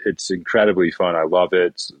wrong. It's incredibly fun. I love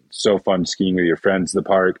it. It's so fun skiing with your friends in the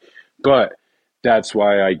park, but that's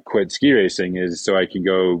why I quit ski racing, is so I can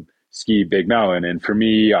go ski big mountain. And for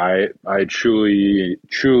me, I truly,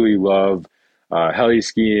 truly love, heli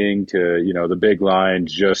skiing to, the big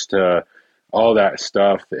lines, just, all that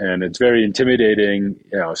stuff. And it's very intimidating,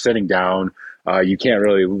 sitting down. You can't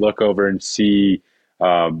really look over and see,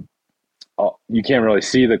 you can't really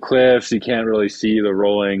see the cliffs. You can't really see the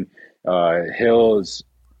rolling hills.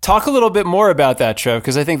 Talk a little bit more about that, Trev,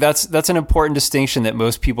 because I think that's an important distinction that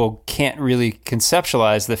most people can't really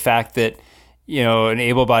conceptualize. The fact that, an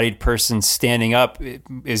able-bodied person standing up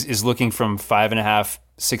is looking from 5.5,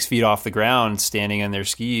 6 feet off the ground, standing on their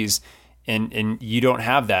skis, and you don't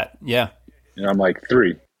have that. Yeah. And I'm like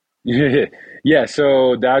 3. Yeah.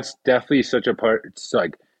 So that's definitely such a part. It's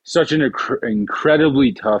like such an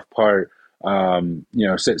incredibly tough part.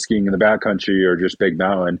 Sit skiing in the backcountry or just big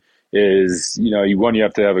mountain is, you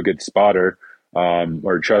have to have a good spotter,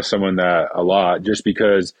 or trust someone that a lot, just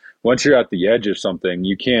because once you're at the edge of something,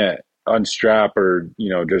 you can't unstrap or,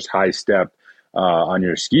 just high step, on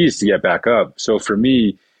your skis to get back up. So for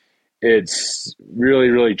me, it's really,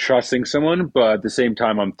 really trusting someone, but at the same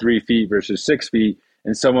time, I'm 3 feet versus 6 feet,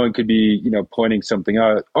 and someone could be, pointing something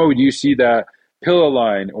out. Oh, do you see that pillow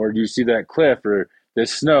line, or do you see that cliff or the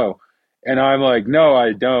snow? And I'm like, no,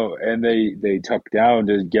 I don't. And they tuck down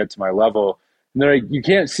to get to my level. And they're like, you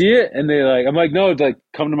can't see it? And I'm like, no, it's like,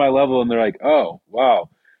 come to my level. And they're like, oh, wow.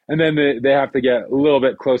 And then they have to get a little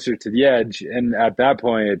bit closer to the edge. And at that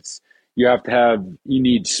point, you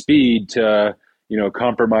need speed to,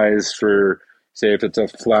 compromise for, say, if it's a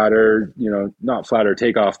flatter, not flatter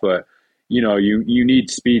takeoff, but, you need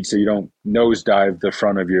speed so you don't nosedive the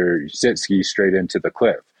front of your sit ski straight into the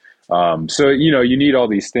cliff. So, you need all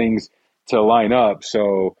these things to line up.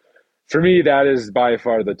 So for me, that is by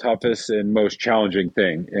far the toughest and most challenging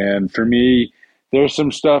thing. And for me, there's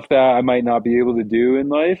some stuff that I might not be able to do in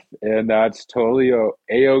life, and that's totally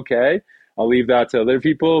a-okay. I'll leave that to other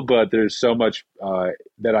people, but there's so much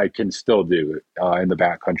that I can still do in the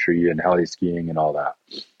backcountry and heli skiing and all that.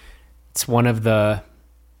 It's one of the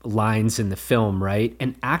lines in the film, right?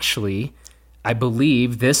 And actually, I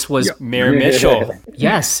believe this was Mayor Mitchell.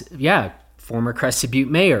 Yes, yeah, former Crested Butte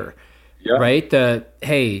mayor, right? There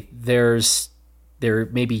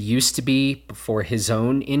maybe used to be, before his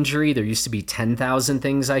own injury, there used to be 10,000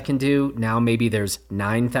 things I can do. Now maybe there's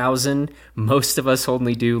 9,000. Most of us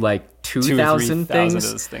only do like 2,000 things. Of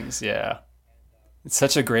those things, yeah. It's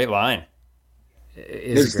such a great line.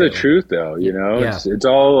 It's the truth, though, It's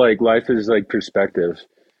all like, life is like perspective,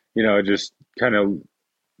 just kind of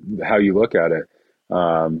how you look at it.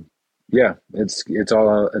 It's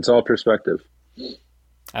all perspective.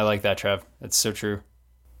 I like that, Trev. That's so true.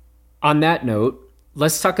 On that note,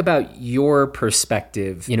 let's talk about your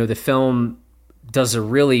perspective. The film does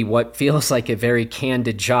what feels like a very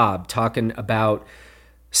candid job talking about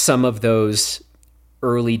some of those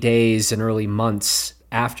early days and early months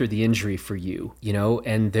after the injury for you,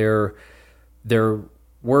 and there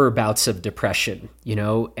were bouts of depression,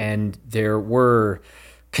 and there were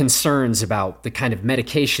concerns about the kind of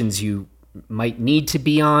medications you might need to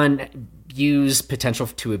be on, use, potential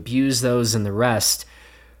to abuse those, and the rest.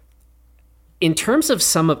 In terms of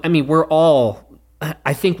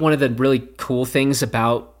I think one of the really cool things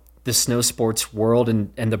about the snow sports world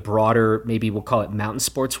and the broader, maybe we'll call it mountain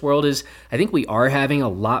sports world, is I think we are having a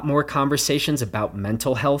lot more conversations about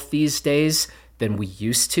mental health these days than we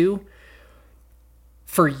used to.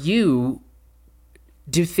 For you,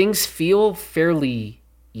 do things feel fairly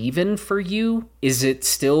even for you? Is it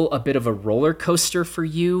still a bit of a roller coaster for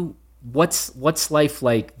you? What's life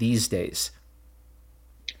like these days?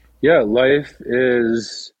 Yeah,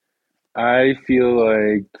 I feel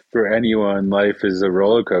like for anyone, life is a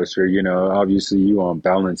roller coaster. Obviously you want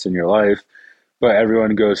balance in your life, but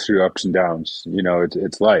everyone goes through ups and downs.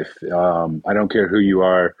 It's life. I don't care who you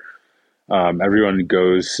are. Everyone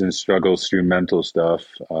goes and struggles through mental stuff.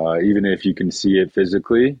 Even if you can see it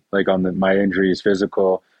physically, like my injury is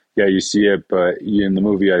physical. Yeah, you see it, but in the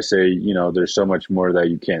movie I say, there's so much more that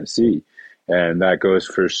you can't see. And that goes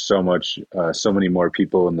for so many more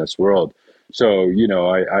people in this world. So,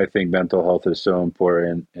 I think mental health is so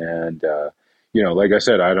important. And, like I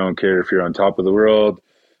said, I don't care if you're on top of the world,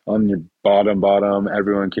 on your bottom,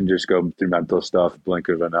 everyone can just go through mental stuff, blink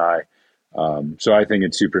of an eye. So I think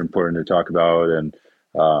it's super important to talk about. And,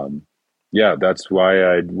 that's why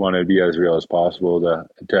I want to be as real as possible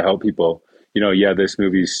to help people. This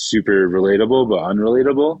movie's super relatable, but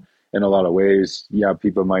unrelatable in a lot of ways. Yeah,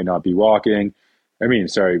 people might not be walking.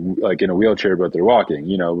 Like in a wheelchair, but they're walking,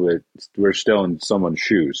 but we're still in someone's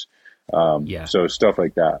shoes. So stuff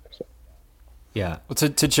like that. So. Yeah. Well,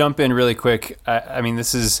 to jump in really quick,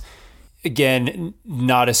 this is, again,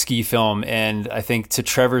 not a ski film. And I think to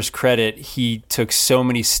Trevor's credit, he took so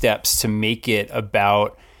many steps to make it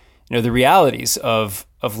about, the realities of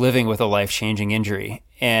living with a life-changing injury.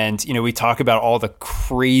 And, we talk about all the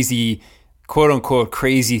crazy, quote unquote,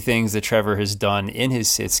 crazy things that Trevor has done in his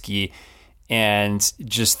sit ski, and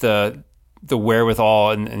just the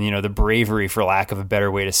wherewithal and the bravery, for lack of a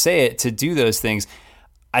better way to say it, to do those things.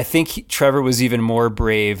 I think Trevor was even more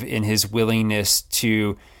brave in his willingness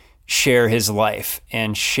to share his life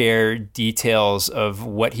and share details of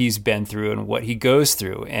what he's been through and what he goes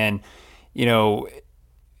through. And,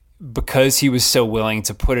 because he was so willing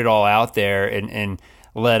to put it all out there and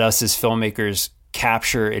let us as filmmakers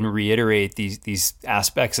capture and reiterate these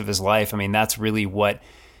aspects of his life, that's really what,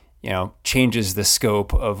 changes the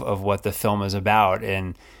scope of what the film is about.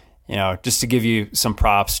 And, just to give you some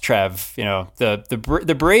props, Trev,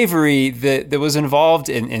 the bravery that was involved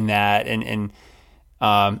in that and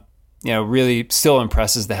really still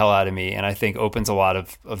impresses the hell out of me. And I think opens a lot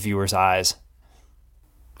of viewers' eyes.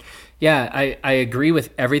 Yeah, I agree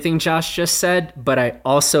with everything Josh just said, but I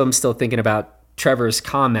also am still thinking about Trevor's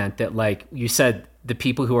comment that, like you said, the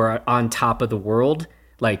people who are on top of the world,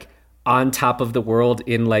 like on top of the world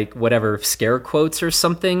in like whatever scare quotes or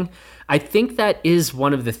something. I think that is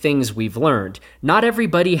one of the things we've learned. Not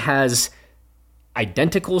everybody has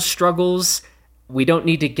identical struggles. We don't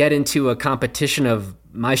need to get into a competition of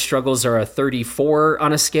my struggles are a 34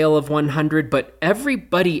 on a scale of 100, but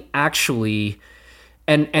everybody actually,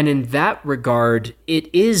 And in that regard,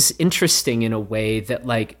 it is interesting in a way that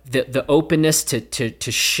like the openness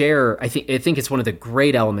to share, I think it's one of the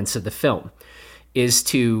great elements of the film, is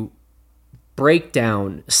to break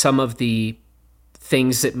down some of the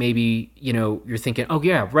things that maybe, you're thinking, oh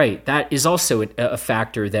yeah, right, that is also a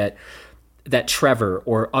factor that Trevor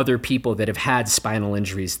or other people that have had spinal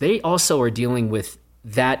injuries, they also are dealing with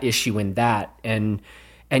that issue and that. And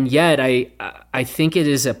yet I think it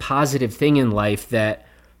is a positive thing in life that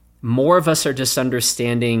more of us are just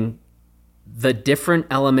understanding the different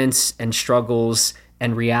elements and struggles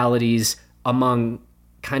and realities among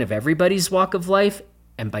kind of everybody's walk of life.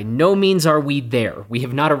 And by no means are we there. We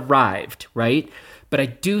have not arrived, right? But I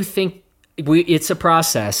do think it's a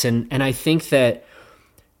process. And I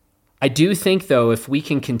do think, though, if we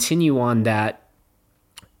can continue on that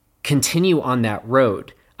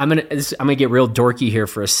road, I'm gonna get real dorky here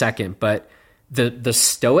for a second, but the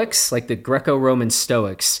Stoics, like the Greco-Roman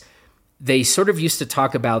Stoics, they sort of used to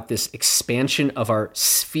talk about this expansion of our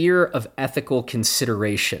sphere of ethical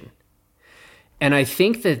consideration. And I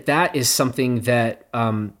think that is something that,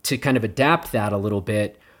 to kind of adapt that a little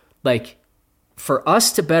bit, like for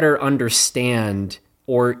us to better understand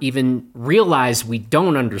or even realize we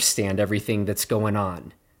don't understand everything that's going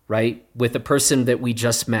on, right? With a person that we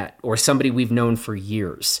just met or somebody we've known for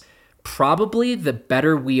years. Probably the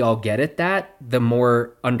better we all get at that, the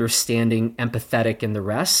more understanding, empathetic, and the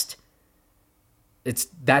rest.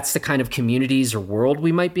 That's the kind of communities or world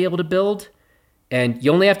we might be able to build. And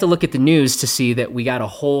you only have to look at the news to see that we got a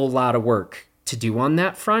whole lot of work to do on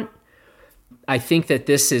that front. I think that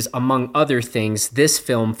this is, among other things, this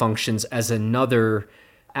film functions as another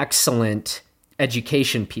excellent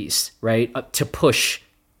education piece, right? To push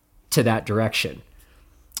to that direction.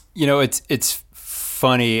 It's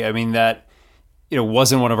funny. I mean, that,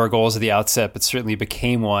 wasn't one of our goals at the outset, but certainly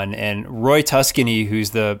became one. And Roy Tuscany,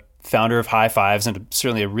 who's the founder of High Fives and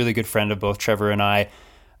certainly a really good friend of both Trevor and I,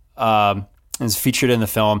 is featured in the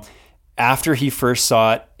film. After he first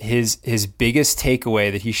saw it, his biggest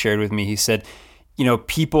takeaway that he shared with me, he said,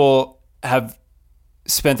 people have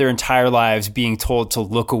spent their entire lives being told to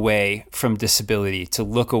look away from disability, to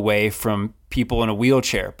look away from people in a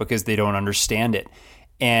wheelchair because they don't understand it.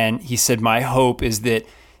 And he said, my hope is that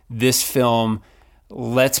this film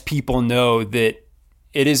lets people know that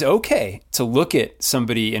it is okay to look at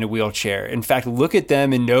somebody in a wheelchair. In fact, look at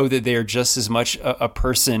them and know that they are just as much a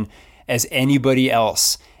person as anybody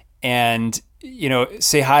else. And,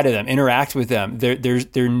 say hi to them, interact with them.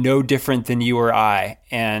 They're no different than you or I.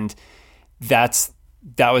 And that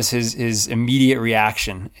was his immediate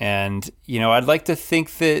reaction. And, I'd like to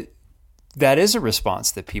think that is a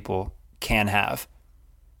response that people can have.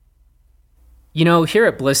 Here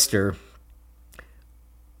at Blister,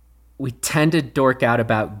 we tend to dork out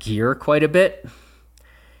about gear quite a bit.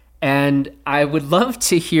 And I would love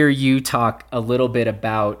to hear you talk a little bit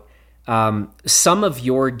about some of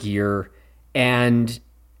your gear, and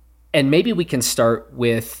maybe we can start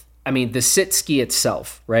with, the sit ski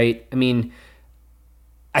itself, right?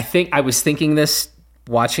 I think I was thinking this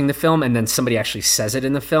watching the film, and then somebody actually says it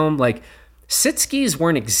in the film, like sit skis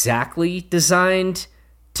weren't exactly designed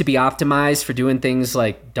to be optimized for doing things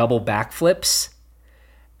like double backflips.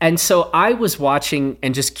 And so I was watching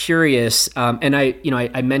and just curious, and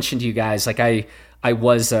I mentioned to you guys, like I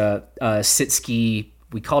was a sit ski,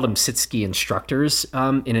 we called them sit ski instructors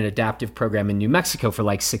in an adaptive program in New Mexico for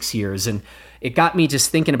like 6 years. And it got me just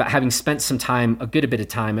thinking about, having spent a good bit of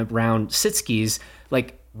time around sit skis,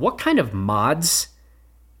 like what kind of mods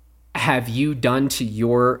have you done to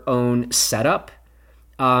your own setup?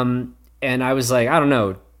 And I was like, I don't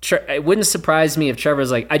know. It wouldn't surprise me if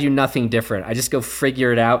Trevor's like, I do nothing different. I just go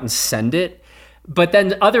figure it out and send it. But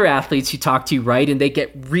then other athletes you talk to, right, and they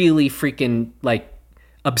get really freaking like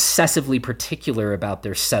obsessively particular about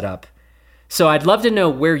their setup. So I'd love to know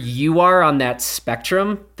where you are on that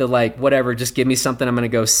spectrum, the like, whatever, just give me something I'm going to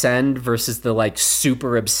go send, versus the like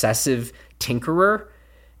super obsessive tinkerer,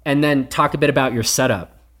 and then talk a bit about your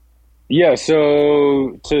setup. Yeah,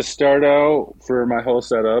 so to start out for my whole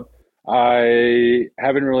setup, I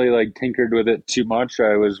haven't really like tinkered with it too much.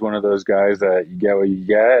 I was one of those guys that you get what you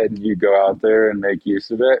get and you go out there and make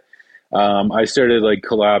use of it. I started like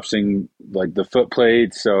collapsing like the foot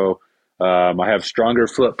plates. So I have stronger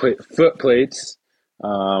foot plates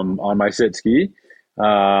on my sit ski.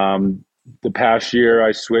 The past year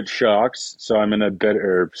I switched shocks, so I'm in a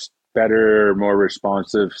better, more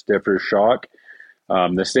responsive, stiffer shock.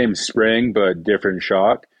 The same spring, but different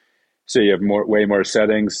shock. So you have way more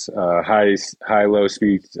settings, high, low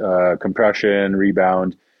speed, compression,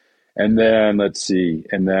 rebound. And then let's see.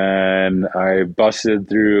 And then I busted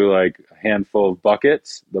through like a handful of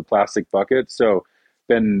buckets, the plastic buckets. So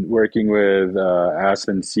been working with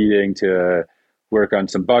Aspen Seating to work on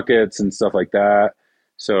some buckets and stuff like that.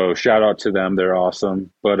 So shout out to them. They're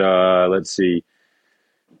awesome. But let's see.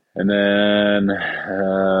 And then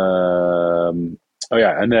oh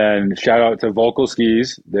yeah, and then shout out to Vocal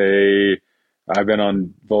Skis. I've been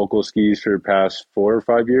on Vocal Skis for the past 4 or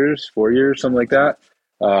 5 years, 4 years, something like that.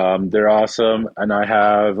 They're awesome, and I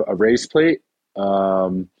have a race plate,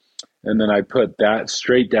 and then I put that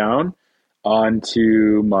straight down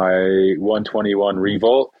onto my 121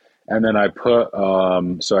 Revolt, and then I put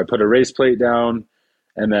I put a race plate down,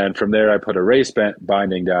 and then from there I put a race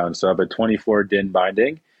binding down. So I have a 24 DIN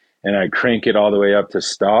binding, and I crank it all the way up to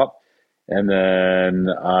stop, and then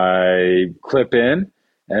I clip in,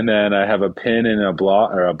 and then I have a pin and a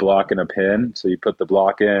block, or a block and a pin. So you put the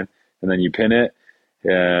block in, and then you pin it,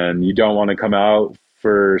 and you don't want to come out.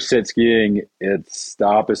 For sit skiing, it's the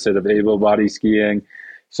opposite of able body skiing.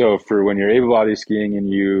 So for when you're able body skiing and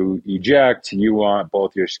you eject, you want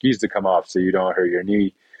both your skis to come off so you don't hurt your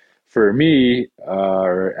knee. For me,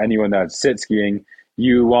 or anyone that's sit skiing,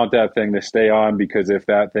 you want that thing to stay on, because if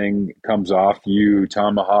that thing comes off, you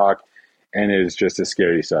tomahawk, and it's just a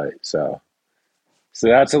scary sight. So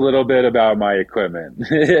that's a little bit about my equipment.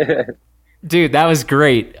 Dude, that was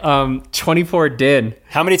great. 24 DIN.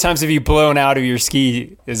 How many times have you blown out of your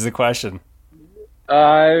ski is the question.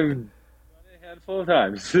 I've done it a handful of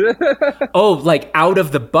times. Oh, like out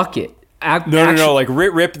of the bucket. No. Like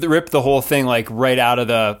rip the whole thing, like right out of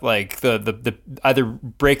the either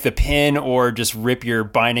break the pin or just rip your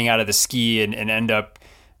binding out of the ski and end up,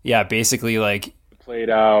 basically like played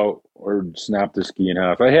out or snap the ski in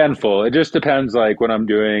half. A handful. It just depends, like what I'm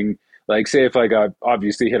doing. Like say if I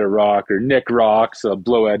obviously hit a rock or nick rocks, I'll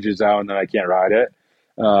blow edges out and then I can't ride it.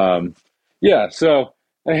 So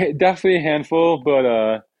definitely a handful,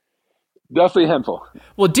 but definitely a handful.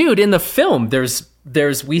 Well, dude, in the film,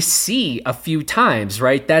 we see a few times,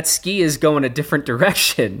 right? That ski is going a different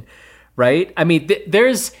direction, right? I mean, there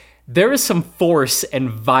is some force and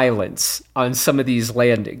violence on some of these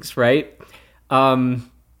landings, right?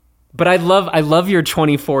 But I love your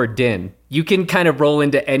 24 DIN. You can kind of roll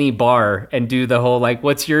into any bar and do the whole, like,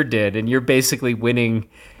 what's your DIN? And you're basically winning.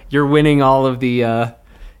 You're winning all of the,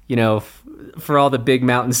 for all the big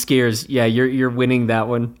mountain skiers. Yeah, you're winning that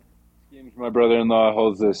one. My brother-in-law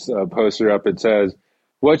holds this poster up. It says,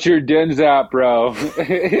 "What's your DINs at, bro?"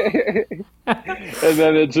 And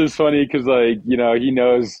then it's just funny because, like, he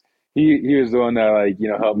knows he was the one that, like,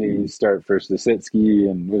 helped me start first to sit ski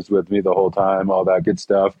and was with me the whole time, all that good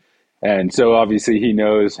stuff. And so obviously he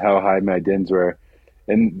knows how high my DINs were,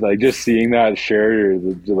 and like just seeing that shirt or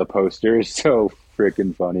the poster is so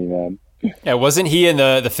freaking funny, man. Yeah, wasn't he in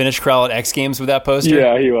the Finnish Crawl at X Games with that poster?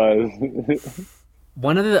 Yeah, he was.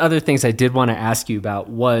 One of the other things I did want to ask you about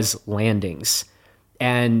was landings.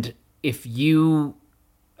 And again,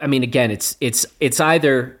 it's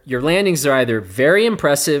either your landings are either very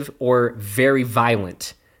impressive or very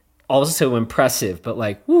violent. Also impressive, but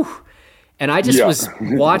like, whew. And I just was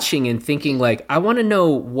watching and thinking, like, I want to know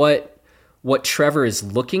what Trevor is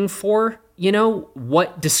looking for.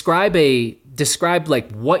 Describe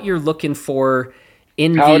like what you're looking for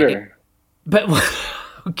in powder. But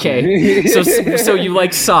okay, so you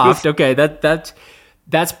like soft. Okay, that's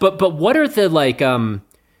but what are the, like,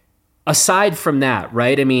 aside from that,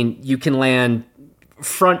 right? I mean, you can land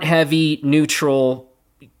front heavy, neutral,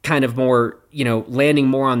 kind of more, landing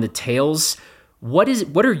more on the tails. What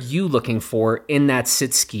are you looking for in that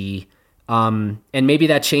sit ski? And maybe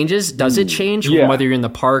that changes. Does it change from whether you're in the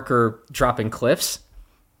park or dropping cliffs?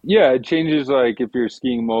 Yeah, it changes, like if you're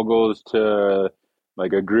skiing moguls to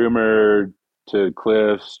like a groomer to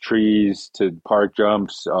cliffs, trees to park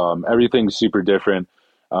jumps. Everything's super different.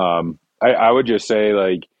 I would just say,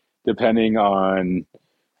 like, depending on,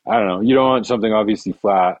 I don't know, you don't want something obviously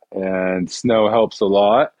flat, and snow helps a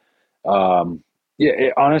lot.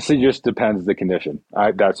 It honestly just depends the condition.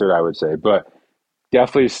 That's what I would say, but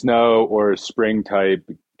definitely snow or spring type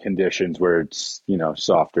conditions where it's,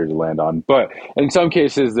 softer to land on. But in some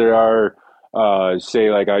cases there are,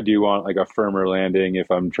 say like I do want like a firmer landing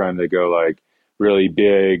if I'm trying to go like really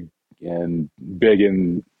big and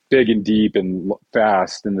deep and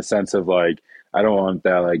fast, in the sense of like, I don't want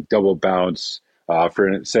that like double bounce,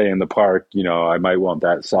 for say in the park, I might want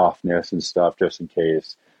that softness and stuff just in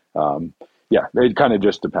case. It kind of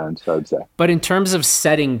just depends, I would say. But in terms of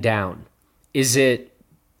setting down,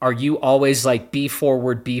 are you always like be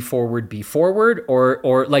forward,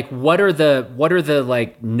 or like what are the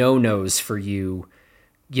like no-nos for you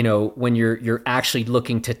when you're actually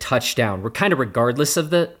looking to touch down? We're kind of regardless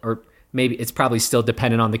of or maybe it's probably still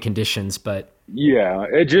dependent on the conditions, but. Yeah,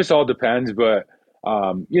 it just all depends. But,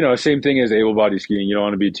 same thing as able-bodied skiing. You don't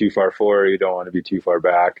want to be too far forward. You don't want to be too far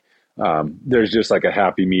back. There's just like a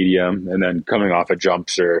happy medium. And then coming off of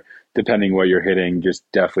jumps or depending what you're hitting, just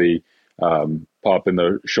definitely popping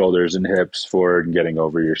the shoulders and hips forward and getting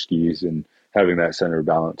over your skis and having that center of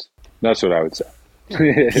balance. That's what I would say.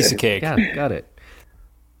 Piece of cake. Yeah, got it.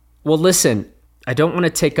 Well, listen, I don't want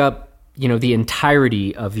to take up, the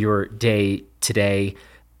entirety of your day today.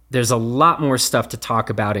 There's a lot more stuff to talk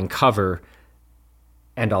about and cover,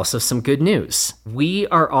 and also some good news. We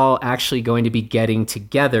are all actually going to be getting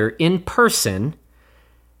together in person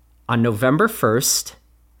on November 1st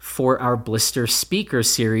for our Blister Speaker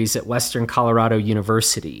Series at Western Colorado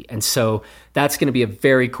University. And so that's going to be a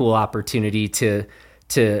very cool opportunity to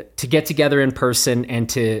get together in person and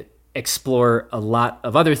to explore a lot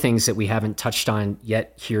of other things that we haven't touched on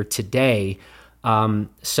yet here today.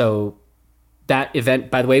 So that event,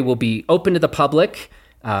 by the way, will be open to the public,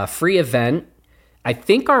 free event. I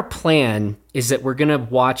think our plan is that we're going to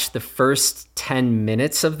watch the first 10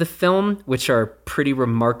 minutes of the film, which are pretty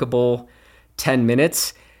remarkable 10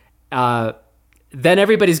 minutes. Then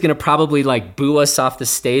everybody's going to probably boo us off the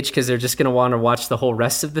stage because they're just going to want to watch the whole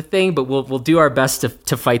rest of the thing, but we'll do our best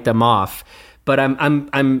to fight them off. But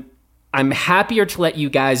I'm happier to let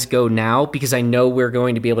you guys go now because I know we're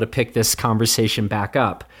going to be able to pick this conversation back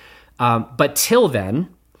up. But till then,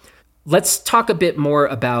 let's talk a bit more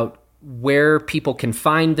about where people can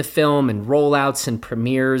find the film and rollouts and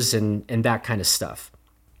premieres and that kind of stuff.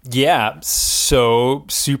 Yeah, so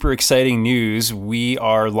super exciting news. We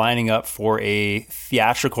are lining up for a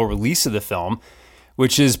theatrical release of the film,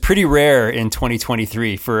 which is pretty rare in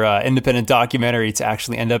 2023 for independent documentary to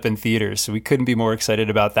actually end up in theaters. So we couldn't be more excited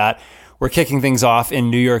about that. We're kicking things off in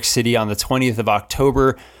New York City on the 20th of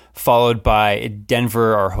October, followed by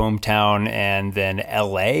Denver, our hometown, and then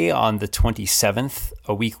LA on the 27th,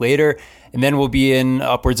 a week later. And then we'll be in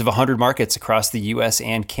upwards of 100 markets across the US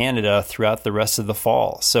and Canada throughout the rest of the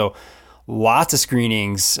fall. So lots of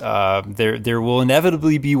screenings. There will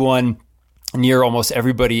inevitably be one near almost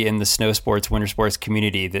everybody in the snow sports, winter sports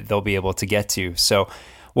community that they'll be able to get to. So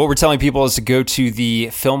what we're telling people is to go to the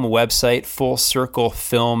film website,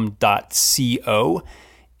 fullcirclefilm.co.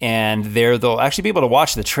 And there they'll actually be able to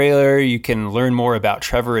watch the trailer. You can learn more about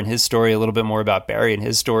Trevor and his story, a little bit more about Barry and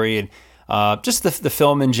his story, and just the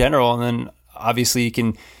film in general. And then obviously you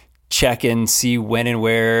can check and see when and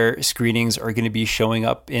where screenings are going to be showing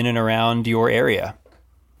up in and around your area.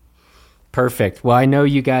 Perfect. Well, I know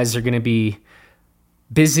you guys are going to be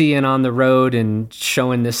busy and on the road and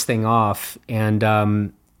showing this thing off. And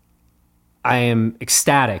I am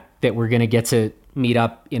ecstatic that we're going to get to meet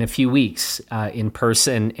up in a few weeks in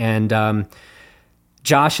person. And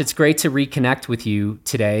Josh, it's great to reconnect with you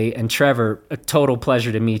today. And Trevor, a total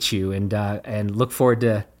pleasure to meet you, and look forward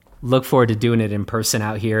to doing it in person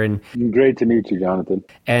out here. And great to meet you, Jonathan.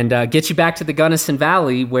 And get you back to the Gunnison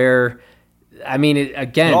Valley, where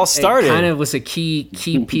it all started. It kind of was a key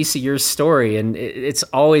piece of your story, and it's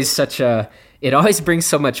always it always brings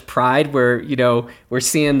so much pride where we're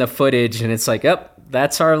seeing the footage and it's like,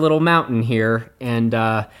 that's our little mountain here. And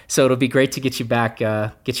so it'll be great to get you back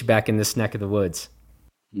in this neck of the woods.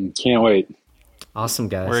 Can't wait. Awesome,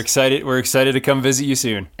 guys. We're excited to come visit you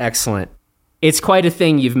soon. Excellent. It's quite a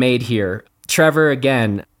thing you've made here. Trevor,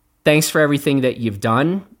 again, thanks for everything that you've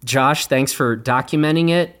done. Josh, thanks for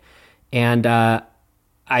documenting it. And I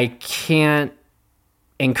can't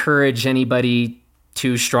encourage anybody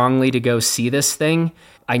too strongly to go see this thing.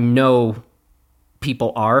 I know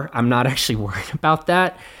people are. I'm not actually worried about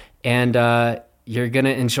that. And you're going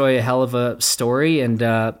to enjoy a hell of a story and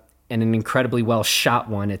an incredibly well shot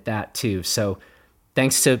one at that too. So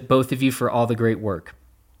thanks to both of you for all the great work.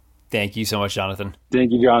 Thank you so much, Jonathan.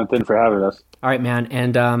 Thank you, Jonathan, for having us. All right, man.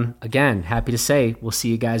 And again, happy to say we'll see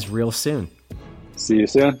you guys real soon. See you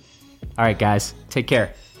soon. All right, guys. Take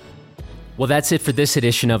care. Well, that's it for this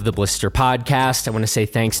edition of the Blister Podcast. I want to say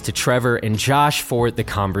thanks to Trevor and Josh for the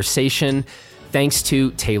conversation. Thanks to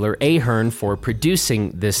Taylor Ahern for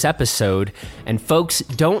producing this episode. And folks,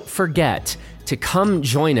 don't forget to come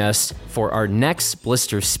join us for our next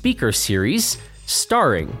Blister Speaker Series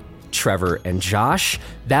starring Trevor and Josh.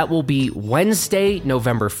 That will be Wednesday,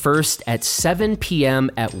 November 1st at 7 p.m.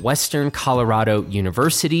 at Western Colorado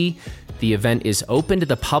University. The event is open to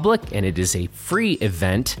the public and it is a free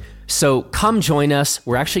event. So come join us.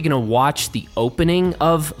 We're actually going to watch the opening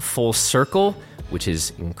of Full Circle, which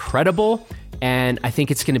is incredible. And I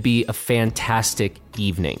think it's going to be a fantastic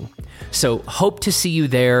evening. So hope to see you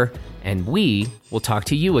there. and we will talk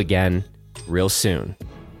to you again real soon.